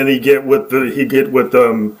 and then he'd get with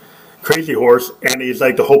Crazy Horse, and he's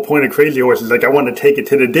like, the whole point of Crazy Horse is like, I want to take it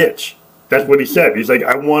to the ditch. That's what he said. He's like,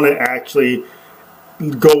 I want to actually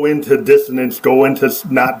go into dissonance, go into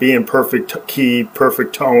not being perfect key,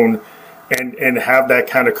 perfect tone, and have that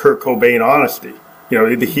kind of Kurt Cobain honesty. You know,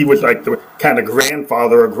 he was like the kind of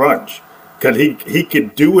grandfather of grunge, because he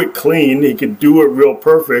could do it clean, he could do it real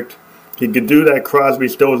perfect, he could do that Crosby,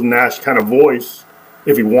 Stills, Nash kind of voice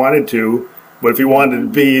if he wanted to, but if he wanted to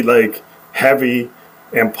be like heavy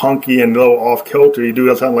and punky and a little off kilter, he'd do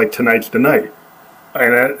something like Tonight's the Night.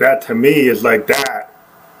 And that to me is like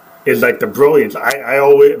the brilliance.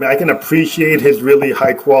 I can appreciate his really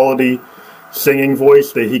high quality singing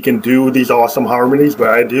voice, that he can do these awesome harmonies, but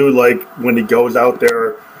I do like when he goes out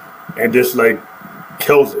there and just like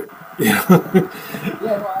kills it. You know?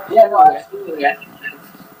 Absolutely. I think that's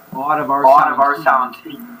a lot of our sound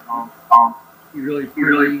too. Really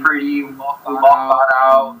pretty, well thought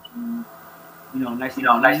out. Nice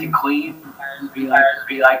and clean. We like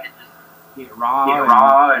to just get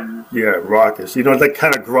raw and raucous. You know, that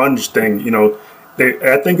kind of grunge thing. You know,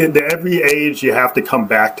 I think at every age you have to come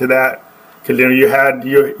back to that, because you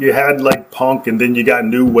had like punk, and then you got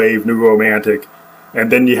new wave, new romantic, and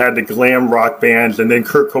then you had the glam rock bands, and then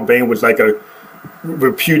Kurt Cobain was like a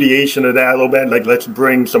repudiation of that a little bit. Like, let's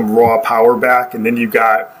bring some raw power back, and then you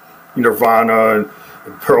got Nirvana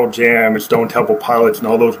and Pearl Jam and Stone Temple Pilots and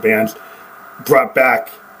all those bands brought back,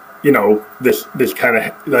 this kind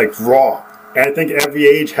of like raw. And I think every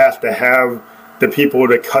age has to have the people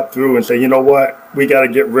to cut through and say, you know what, we got to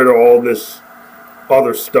get rid of all this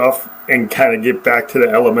other stuff and kind of get back to the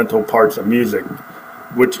elemental parts of music,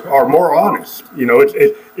 which are more honest.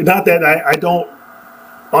 It's not that I don't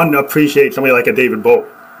unappreciate somebody like a David Bowie.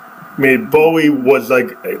 I mean, Bowie was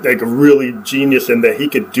like a really genius in that he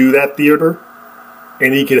could do that theater,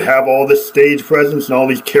 and he could have all this stage presence and all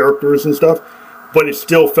these characters and stuff, but it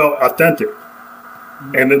still felt authentic.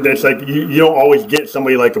 And then it's like you don't always get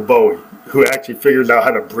somebody like a Bowie who actually figures out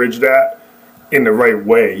how to bridge that in the right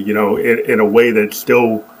way, in a way that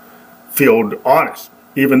still feels honest.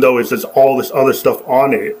 Even though it's just all this other stuff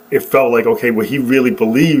on it, it felt like, okay, well, he really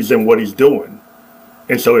believes in what he's doing.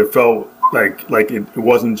 And so it felt like it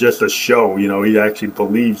wasn't just a show, he actually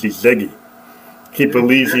believes he's Ziggy. He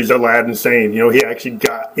believes he's Aladdin Sane. He actually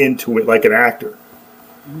got into it like an actor.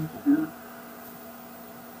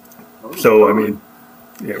 So,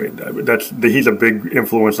 he's a big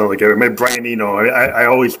influence on Brian Eno. I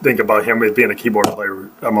always think about him as being a keyboard player.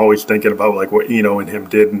 I'm always thinking about like what Eno and him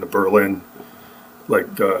did in the Berlin, a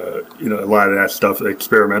lot of that stuff, the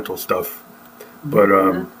experimental stuff.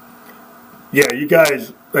 But you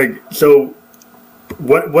guys, so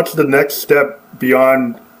what's the next step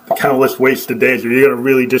beyond Countless Wasted Days? Are you going to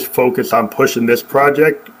really just focus on pushing this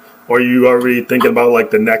project, or are you already thinking about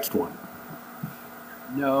like the next one?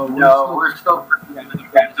 No, we're still pretty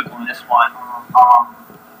aggressive on this one.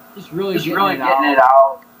 Just really getting it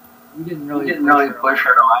out. We didn't really push it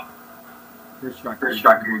on first record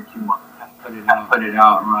too much. Put it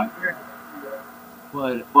out, right?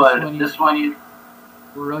 But this one,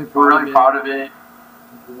 we're really proud of it.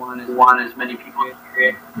 We want as many people to hear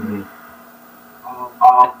it. Mm-hmm.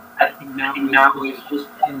 I think now we're just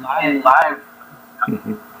in live.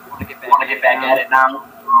 Mm-hmm. Want to get back at it now.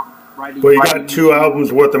 Well, you got 2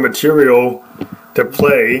 albums worth of material to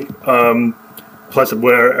play, plus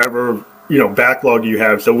wherever backlog you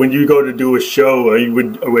have. So when you go to do a show, are you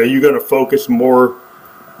going to focus more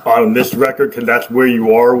on this record because that's where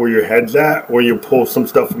you are, where your head's at, or you pull some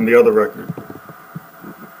stuff from the other record?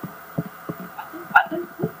 I think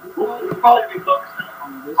we'll probably be focusing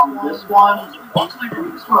on this one. Mostly we're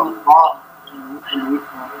just going to raw and we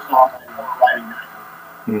saw writing that.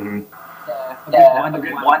 Mm-hmm. A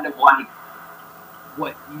good one-to-one.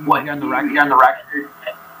 What you hear on the record.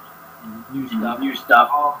 New stuff.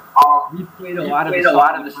 We played a lot of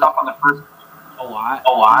the stuff on the first. A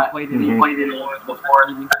lot. We played it a lot before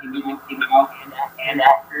it even came out and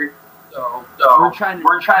after. So we're trying to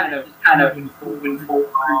just kind of move forward.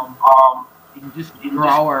 And just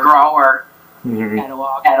grow our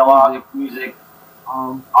catalog of music.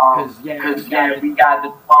 Because we got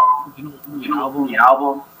the original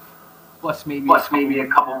album. Plus maybe a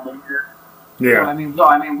couple more. Yeah. So we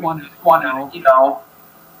want to we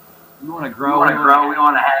want to grow. We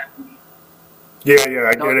want to have. Yeah,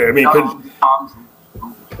 I get it.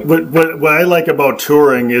 What I like about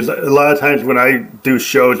touring is a lot of times when I do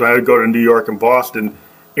shows, when I would go to New York and Boston,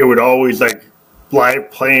 it would always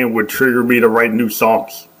live playing would trigger me to write new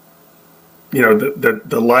songs.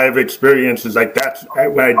 The live experience is like that's.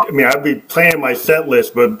 I'd be playing my set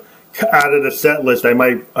list, but out of the set list, I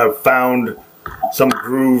might have found some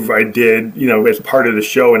groove I did, you know, as part of the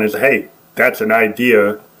show, and it's, hey, that's an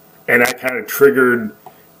idea, and that kind of triggered.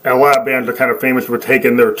 And a lot of bands are kind of famous for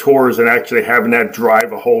taking their tours and actually having that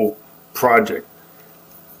drive a whole project.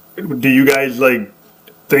 Do you guys like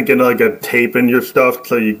thinking like a tape in your stuff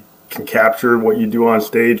so you can capture what you do on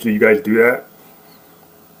stage? Do you guys do that?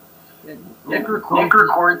 Nick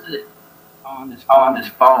records it on his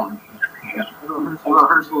phone.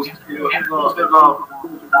 Rehearsals too.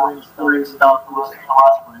 Story stuff,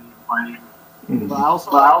 playing. But I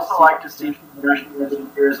also like to see there's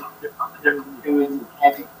different tunes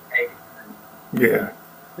and Yeah.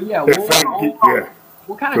 But yeah,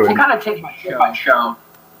 we'll kind of take my show.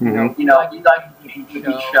 Mm-hmm. You know, you like a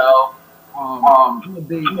TV show. I'm a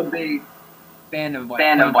big fan of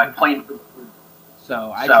playing.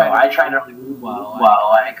 So I try to do well.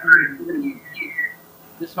 Like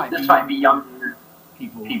this might be younger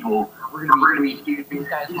people. We're gonna be these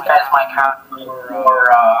guys might have more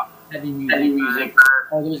heavy music.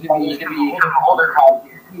 Or there's gonna be older crowd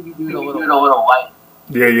here. Maybe do it a little light.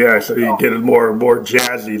 Yeah. So you get it more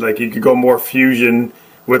jazzy. Like you could go more fusion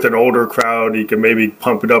with an older crowd. You can maybe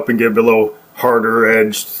pump it up and give it a little harder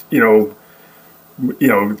edge. You know,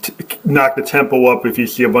 knock the tempo up. If you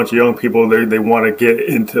see a bunch of young people, they want to get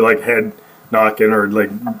into like head knocking or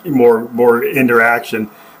like more interaction.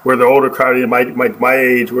 Where the older crowd, my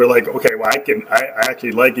age, we're like, okay, well, I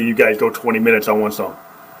actually like it. You guys go 20 minutes on one song.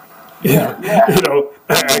 Yeah. You know,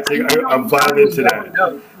 I'm vibing to that.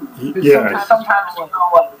 Yeah. Sometimes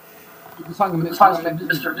the song is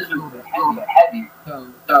Mr. Heavy.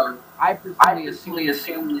 So I personally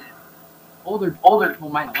assume older people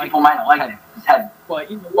might like his head. But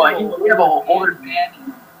we have an older band.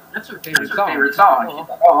 That's her favorite song.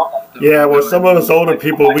 Yeah, well, some of us older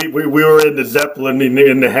people, we were in the Zeppelin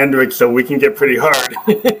and the Hendrix, so we can get pretty hard.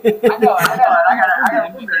 I know. I got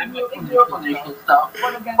stuff.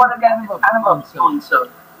 But again, I'm a feeling so.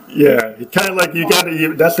 Yeah, it's kind of like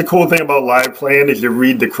that's the cool thing about live playing is you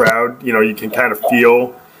read the crowd. You know, you can kind of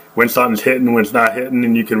feel when something's hitting, when it's not hitting,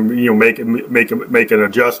 and you can make an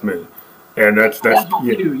adjustment. And that's like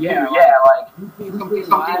something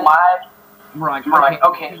live. We're like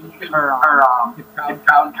okay, the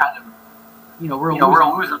crowd kind of we're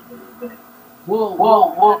losing.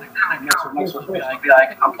 We'll kind of mess with it. Be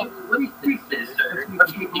like, okay, let me fix this, or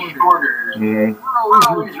let's make it shorter. We're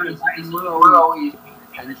always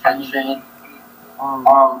paying attention.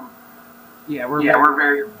 We're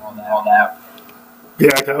very all that. Yeah,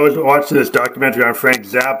 I was watching this documentary on Frank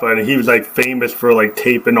Zappa, and he was like famous for like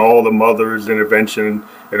taping all the Mother's Intervention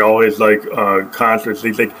and all his like concerts.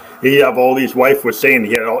 He's like he have all these. Wife was saying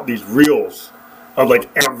he had all these reels of like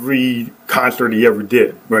every concert he ever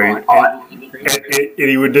did, right? And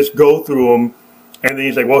he would just go through them, and then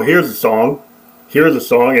he's like, "Well, here's a song,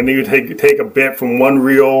 and then he would take a bit from one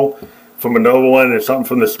reel, from another one, and something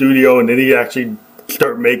from the studio, and then he'd actually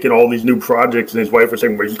start making all these new projects. And his wife was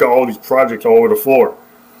saying, well, he's got all these projects all over the floor.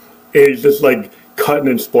 And he's just like cutting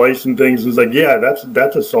and splicing things. And it's like, yeah,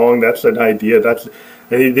 that's a song, that's an idea, and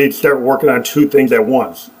they'd start working on two things at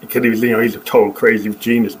once. Because he's a total crazy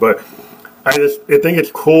genius. But I think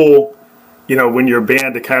it's cool, when you're a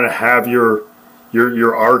band to kind of have your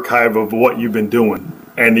archive of what you've been doing.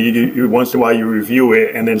 And you once in a while you review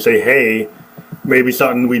it and then say, hey, maybe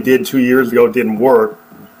something we did 2 years ago didn't work.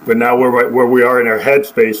 But now where we are in our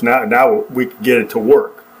headspace, now we can get it to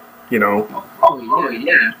work, Oh,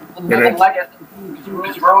 yeah. And like I said,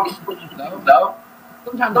 because we're always switching stuff.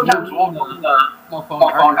 Sometimes we'll go to the cell phone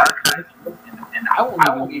archive, and I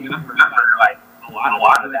won't even remember like a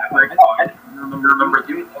lot of that. Like, I don't remember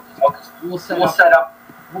doing that. We'll set up.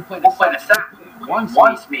 We'll play the set once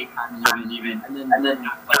maybe even, and then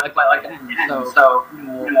play like that. So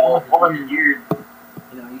over the years.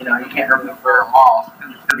 You can't remember them all.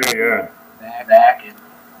 Yeah. Back and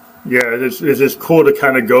it's just cool to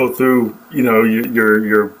kind of go through,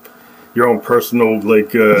 your own personal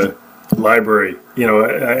library.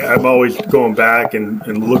 I'm always going back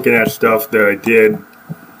and looking at stuff that I did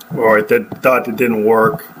or that thought that didn't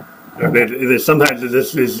work. Sometimes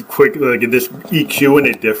this is quick, like this EQing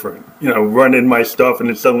it different. Running my stuff and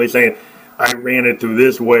then suddenly saying, I ran it through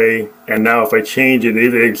this way, and now if I change it,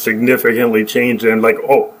 it significantly changed it. And like,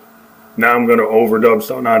 oh, now I'm going to overdub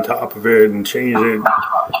something on top of it and change it,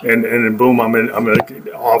 and then boom, I'm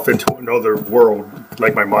off into another world,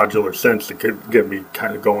 like my modular sense that could get me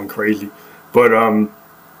kind of going crazy. But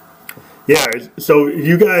so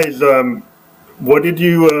you guys, what do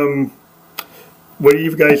you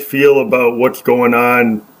guys feel about what's going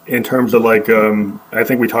on in terms of I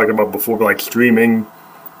think we talked about before, streaming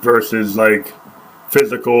versus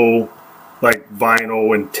physical,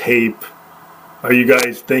 vinyl and tape, Are you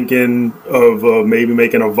guys thinking of maybe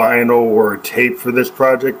making a vinyl or a tape for this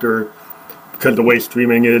project, or because the way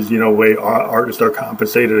streaming is, you know, way artists are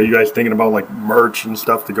compensated, are you guys thinking about like merch and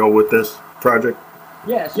stuff to go with this project?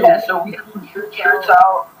 Yeah, so we have some shirts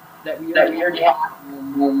out that we already have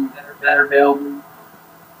that are available.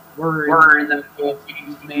 We're in the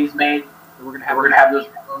CDs made. So we're gonna have those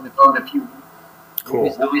in a few weeks. Cool.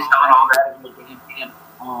 We'll be selling all that in the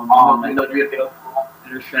and they'll be available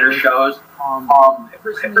at our shows. I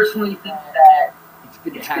personally think that it's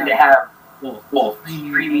good to have both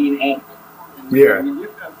streaming and Yeah. we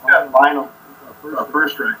got vinyl for our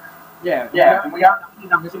first record. Yeah, and we are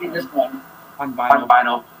putting this one on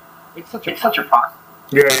vinyl. It's such a process.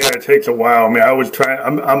 Yeah, it takes a while. I mean, I was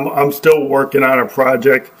trying. I'm still working on a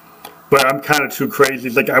project, but I'm kind of too crazy.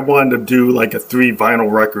 It's like I wanted to do like a 3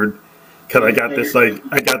 vinyl record because I got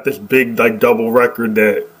this big like double record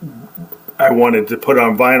that I wanted to put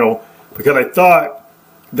on vinyl because I thought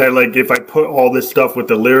that like if I put all this stuff with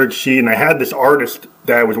the lyric sheet, and I had this artist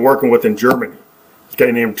that I was working with in Germany, this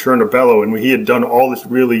guy named Chernobello, and he had done all this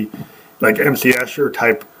really like MC Escher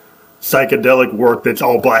type psychedelic work that's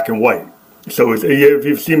all black and white. So if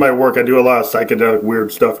you've seen my work, I do a lot of psychedelic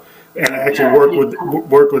weird stuff, and I actually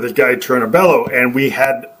worked with this guy Chernobello, and we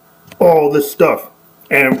had all this stuff,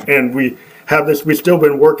 and we have this. We've still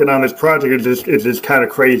been working on this project. It's just kind of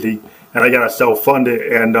crazy, and I gotta self fund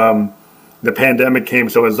it, and the pandemic came,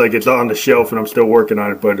 so it's like it's on the shelf, and I'm still working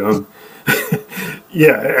on it. But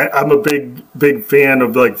yeah, I'm a big fan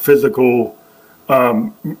of like physical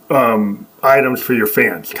items for your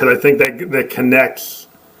fans, because I think that connects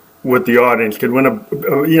with the audience. Because when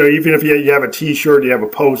even if you have a T-shirt, you have a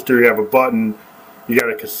poster, you have a button, you got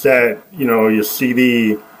a cassette, you know, your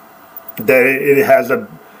CD, that it has a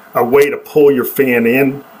way to pull your fan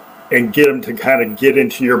in and get them to kind of get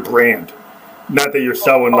into your brand. Not that you're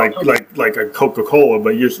selling like a Coca-Cola,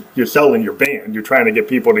 but you're selling your band. You're trying to get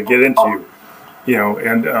people to get into you, you know.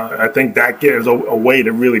 And I think that gives a way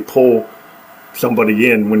to really pull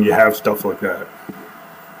somebody in when you have stuff like that.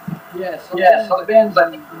 So the band's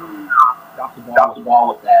like dropped the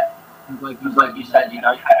ball with that. Like you said, you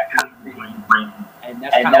know, you had a bring, and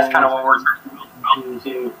that's kind of what we're trying to do.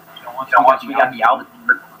 You know, once we got the album,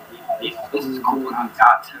 this is cool. We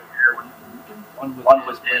got to here. One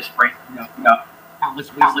was this break, you know,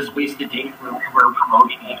 countless wasted days where we were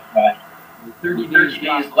promoting it, but 30 days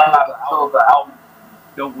left until the album.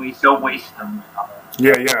 Don't waste them.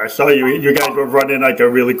 Yeah, I saw you guys were running like a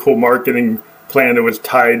really cool marketing plan that was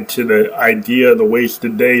tied to the idea of the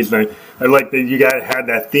wasted days, and I like that you guys had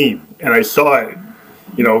that theme, and I saw it,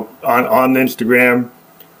 you know, on Instagram,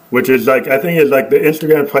 which is like, I think it's like the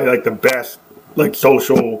Instagram is probably like the best like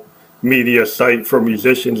social media site for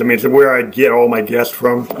musicians. I mean, it's where I get all my guests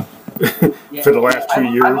from for the last 2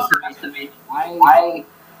 years.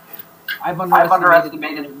 I've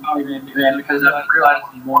underestimated Instagram because I've realized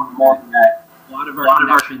more and more that a lot of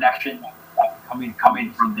our connections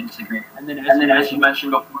coming from Instagram. And then as you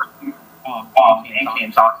mentioned before,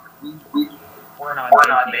 Bandcamp talk. We're not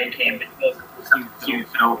Bandcamp because it's huge.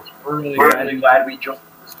 So we're really glad we joined.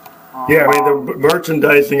 Yeah, I mean, the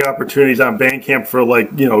merchandising opportunities on Bandcamp for like,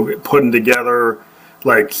 you know, putting together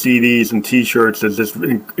like CDs and T-shirts is just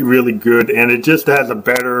really good, and it just has a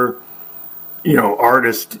better, you know,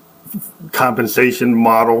 artist compensation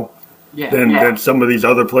model than some of these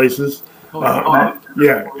other places. Yeah,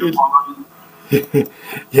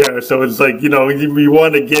 so it's like, you know, we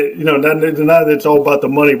want to get, you know, not that it's all about the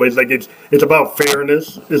money, but it's like it's about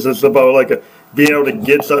fairness. It's just about like being able to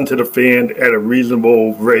get something to the fan at a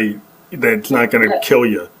reasonable rate that's not going to kill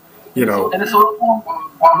you, you know. And it's a little more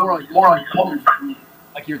uncommon,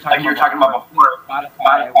 like you're talking about before.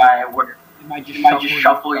 Spotify, where it might just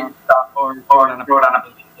shuffle your stuff or throw it on a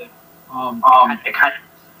it kind of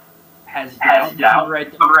has down right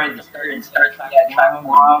to start track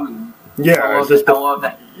one. Yeah, it's just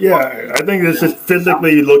I think it's just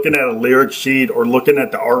physically looking at a lyric sheet or looking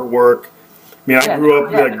at the artwork. I mean, I grew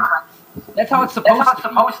up like. That's how it's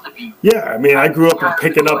supposed to be. Yeah, I mean, I grew up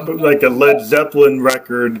picking up like a Led Zeppelin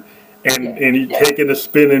record and taking a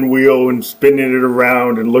spinning wheel and spinning it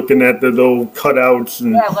around and looking at the little cutouts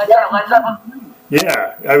and. Led Zeppelin.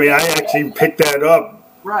 Yeah, I mean, I actually picked that up.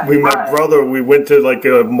 My brother, we went to like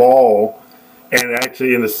a mall, and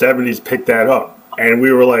actually in the 70s picked that up, and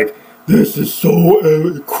we were like, "This is so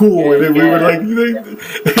cool!" And we were like, we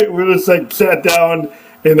just like sat down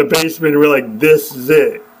in the basement, and we're like, "This is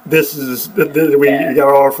it. This is." We got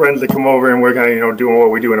all our friends that come over, and we're kind of, you know, doing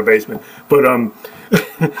what we do in the basement. But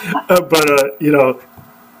you know,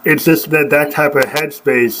 it's just that type of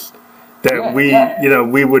headspace that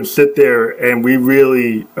we would sit there and we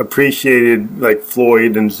really appreciated like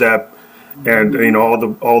Floyd and Zepp and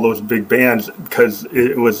all those big bands, because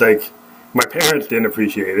it was like my parents didn't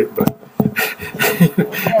appreciate it, but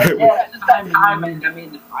I mean,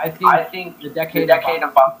 I think the decade of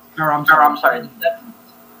I'm sorry, like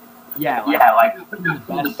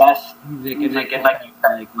the best music and like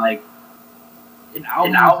an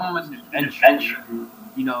album was an adventure.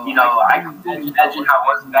 I can imagine how it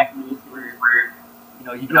was back in the days where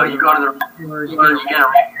you go to the record, you get a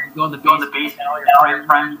record, you go in the basement, all your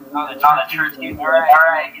friends on the church game, all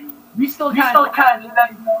right. We still kind of do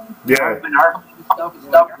that. Yeah. And our stuff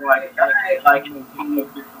like.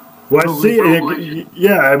 Well, see,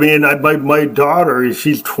 yeah, I mean, my daughter,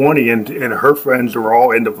 she's 20, and her friends are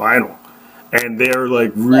all into vinyl, and they're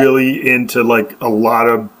like really into like a lot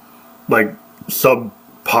of like sub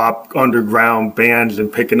pop underground bands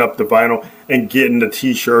and picking up the vinyl and getting the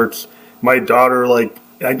t-shirts. My daughter, like,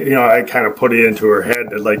 I kind of put it into her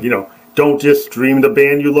head that, like, don't just stream the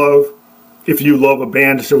band you love. If you love a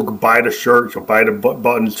band, she'll buy the shirt, she'll buy the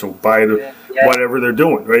buttons, she'll buy the whatever they're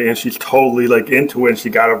doing, right? And she's totally like into it. And she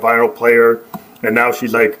got a vinyl player, and now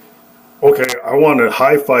she's like, okay, I want a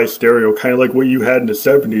hi-fi stereo, kind of like what you had in the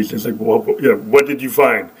 70s. It's like, well, yeah, what did you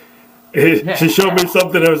find? She showed me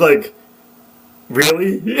something that was like,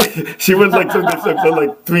 really? She was like, something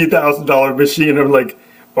like $3,000 machine. I'm like,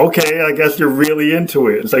 okay, I guess you're really into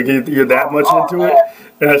it. It's like, you're that much into it?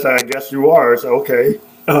 And I said, I guess you are. So, okay.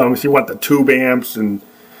 She went the tube amps and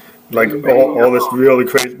like all this really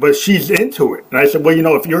crazy, but she's into it. And I said, well,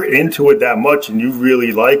 if you're into it that much and you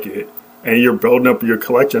really like it and you're building up your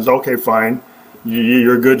collections, okay, fine.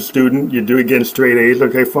 You're a good student. You do again straight A's.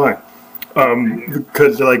 Okay, fine.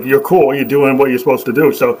 Because like you're cool. You're doing what you're supposed to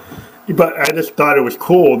do. So, but I just thought it was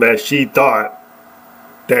cool that she thought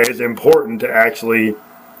that it's important to actually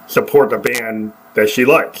support the band that she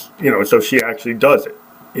likes. So she actually does it.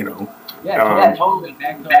 Yeah, totally.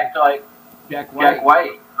 Back to like Jack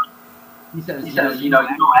White. He says, you don't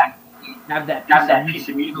have that piece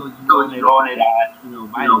of music, you own it on,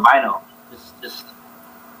 vinyl. Just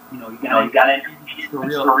you gotta introduce the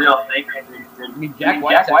real thing. I mean, Jack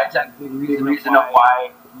White's a big reason of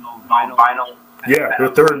why, vinyl. Yeah,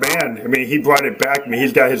 the third man. I mean, he brought it back. I mean,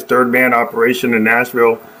 he's got his third man operation in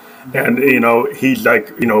Nashville, and he's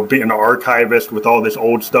like being an archivist with all this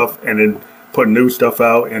old stuff, and then putting new stuff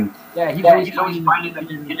out. And he's always finding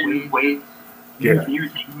new ways.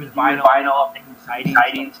 Music with vinyl,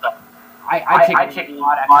 exciting stuff. I take a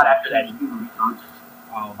lot after that.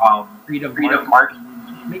 Creative marketing,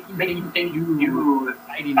 making things new,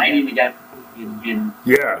 exciting again. And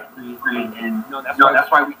that's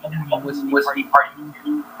why we had listening party.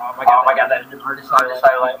 I got that artist I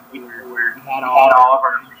like where we had all of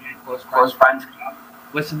our close friends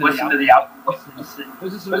listen to the album.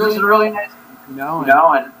 This is really nice,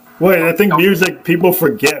 and. Well, I think music, people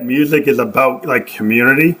forget music is about like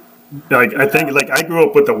community. Like I think, like I grew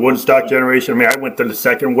up with the Woodstock generation. I mean, I went to the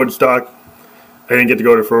second Woodstock. I didn't get to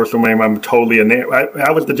go to the first one. I'm totally enamored.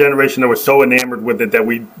 I was the generation that was so enamored with it that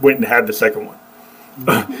we went and had the second one.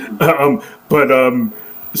 But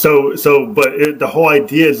the whole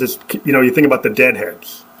idea is this. You think about the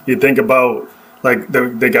Deadheads. You think about like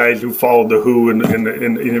the guys who followed the Who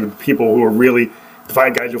and people who are really. The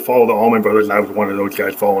 5 guys who follow the Allman Brothers, and I was one of those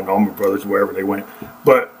guys following the Allman Brothers wherever they went.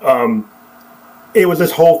 But it was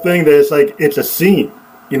this whole thing that it's like it's a scene,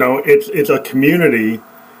 it's a community,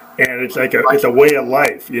 and it's like it's a way of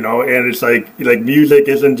life, and it's like music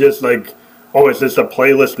isn't just like, oh, it's just a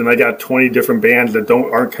playlist, and I got 20 different bands that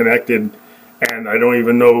aren't connected, and I don't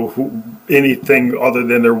even know anything other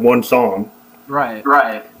than their one song. Right.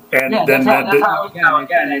 And then that's how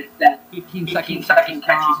again, it's that 15 second catchy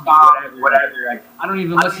song, whatever. I don't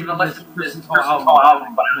even listen to this person's whole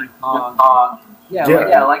album, but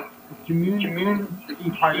like community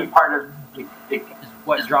part of is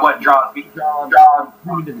what draws me to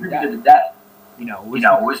the death.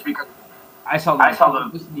 Was because I saw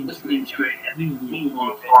them listening to it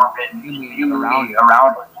and around it.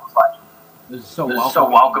 It was so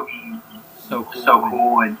welcoming, so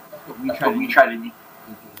cool, and we try to do.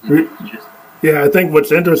 Yeah, I think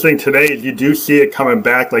what's interesting today is you do see it coming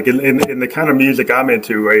back, like in the kind of music I'm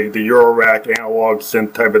into, the Euro rack, analog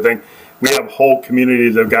synth type of thing. We have whole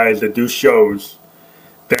communities of guys that do shows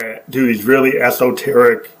that do these really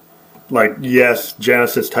esoteric, like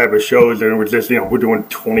Genesis type of shows, and we're just we're doing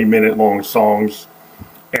 20-minute long songs,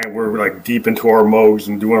 and we're like deep into our Moogs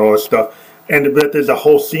and doing all this stuff. But there's a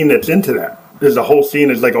whole scene that's into that. There's a whole scene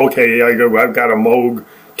that's like, okay, I've got a Moog.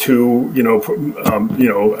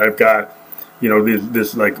 I've got you know,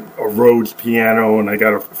 this like a Rhodes piano, and I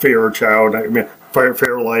got a Fairchild, I mean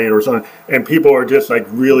Fairlight or something, and people are just like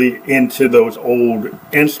really into those old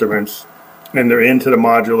instruments, and they're into the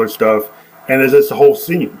modular stuff, and there's this whole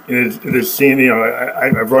scene. And it's scene, you know,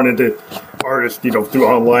 I've run into artists, you know, through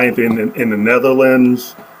online in the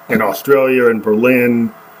Netherlands, in Australia, in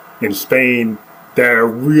Berlin, in Spain, that are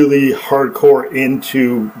really hardcore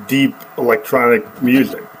into deep electronic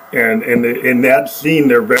music. And in that scene,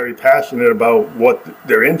 they're very passionate about what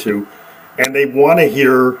they're into, and they want to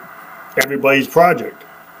hear everybody's project,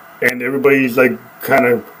 and everybody's like kind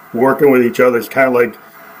of working with each other. It's kind of like,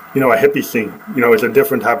 you know, a hippie scene. You know, it's a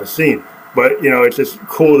different type of scene, but you know, it's just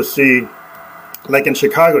cool to see. Like in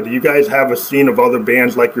Chicago, do you guys have a scene of other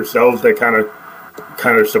bands like yourselves that kind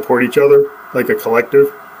of support each other, like a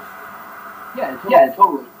collective? Yeah,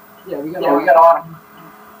 totally. Yeah, we got a lot of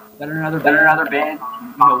that are another band.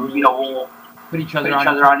 You know, we'll put each other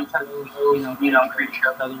on each other's, you know, create each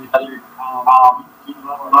other. A lot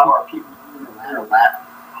of our people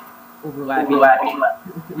overlapping.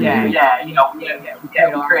 Yeah, you know, we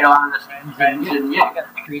create a lot of this friends, and yeah,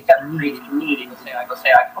 create community. Go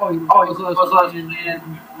say, oh, you was listening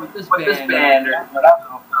with this band or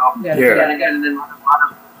whatever. Yeah, and then a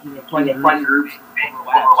lot of friend groups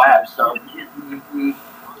overlap. So we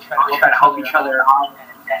try to help each other out.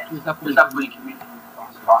 There's definitely community.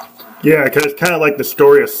 Yeah, because it's kind of like the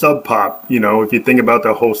story of Sub Pop. You know, if you think about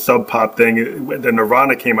the whole Sub Pop thing that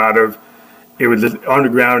Nirvana came out of, it was just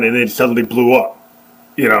underground and it suddenly blew up.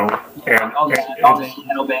 You know, and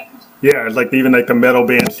metal bands. Yeah, it's like even like the metal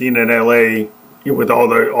band scene in LA with all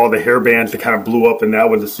the hair bands that kind of blew up, and that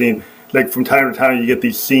was the scene. Like from time to time, you get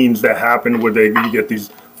these scenes that happen where you get these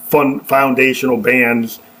fun foundational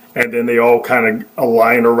bands, and then they all kind of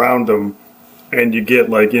align around them. And you get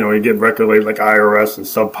like, you know, you get record labels like IRS and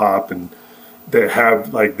Sub Pop, and they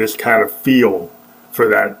have like this kind of feel for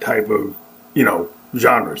that type of, you know,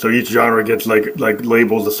 genre. So each genre gets like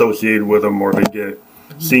labels associated with them, or they get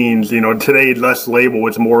scenes. You know, today less label,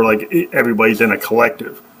 it's more like everybody's in a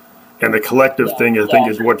collective, and the collective thing I think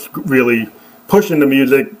is what's really pushing the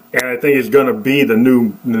music, and I think is going to be the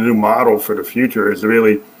new model for the future. Is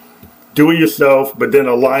really do it yourself, but then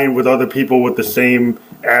align with other people with the same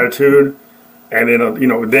attitude. And then, you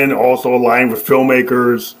know, then also align with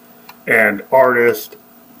filmmakers and artists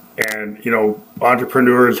and, you know,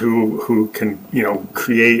 entrepreneurs who can, you know,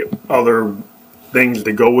 create other things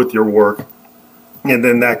to go with your work. And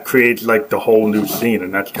then that creates like the whole new scene.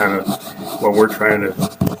 And that's kind of what we're trying to,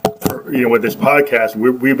 you know, with this podcast,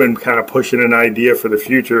 we've been kind of pushing an idea for the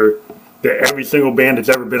future that every single band that's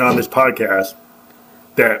ever been on this podcast,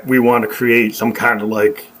 that we want to create some kind of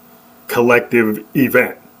like collective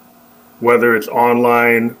event. Whether it's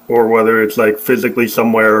online or whether it's like physically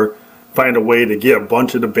somewhere, find a way to get a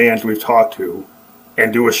bunch of the bands we've talked to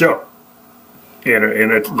and do a show. And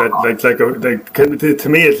it's like to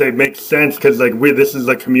me, it makes sense because like this is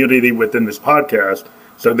a community within this podcast.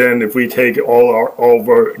 So then if we take all of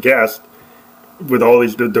our guests with all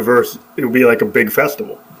these diverse, it would be like a big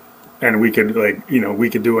festival. And we could like, you know, we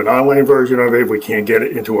could do an online version of it if we can't get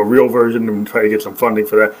it into a real version, and try to get some funding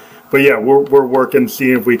for that. But yeah, we're working,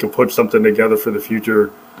 seeing if we can put something together for the future.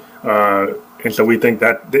 And so we think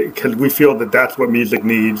that, because we feel that that's what music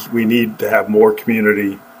needs. We need to have more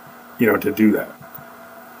community, you know, to do that.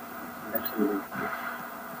 Absolutely.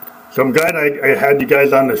 So I'm glad I had you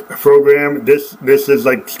guys on this program. This is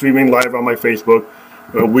like streaming live on my Facebook.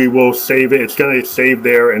 We will save it. It's going to save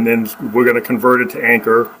there, and then we're going to convert it to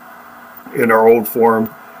Anchor in our old form,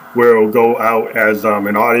 where it will go out as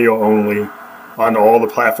an audio only on all the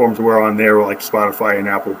platforms we're on there, like Spotify and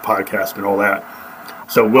Apple Podcast and all that.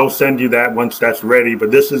 So we'll send you that once that's ready. But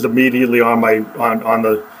this is immediately on my on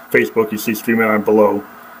the Facebook. You see streaming on below,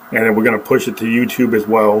 and then we're going to push it to YouTube as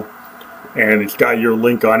well. And it's got your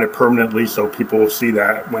link on it permanently, so people will see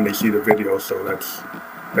that when they see the video. So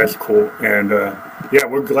that's cool. And yeah,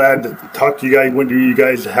 we're glad to talk to you guys. When do you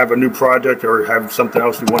guys have a new project or have something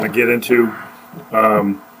else you want to get into?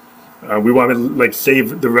 We want to like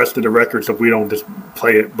save the rest of the records so we don't just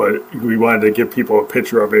play it, but we wanted to give people a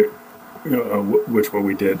picture of it, which what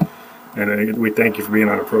we did. And we thank you for being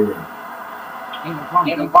on the program.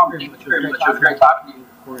 No problem. It was great talking to you.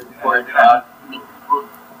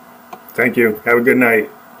 Thank you. Have a good night.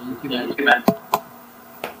 You too, man.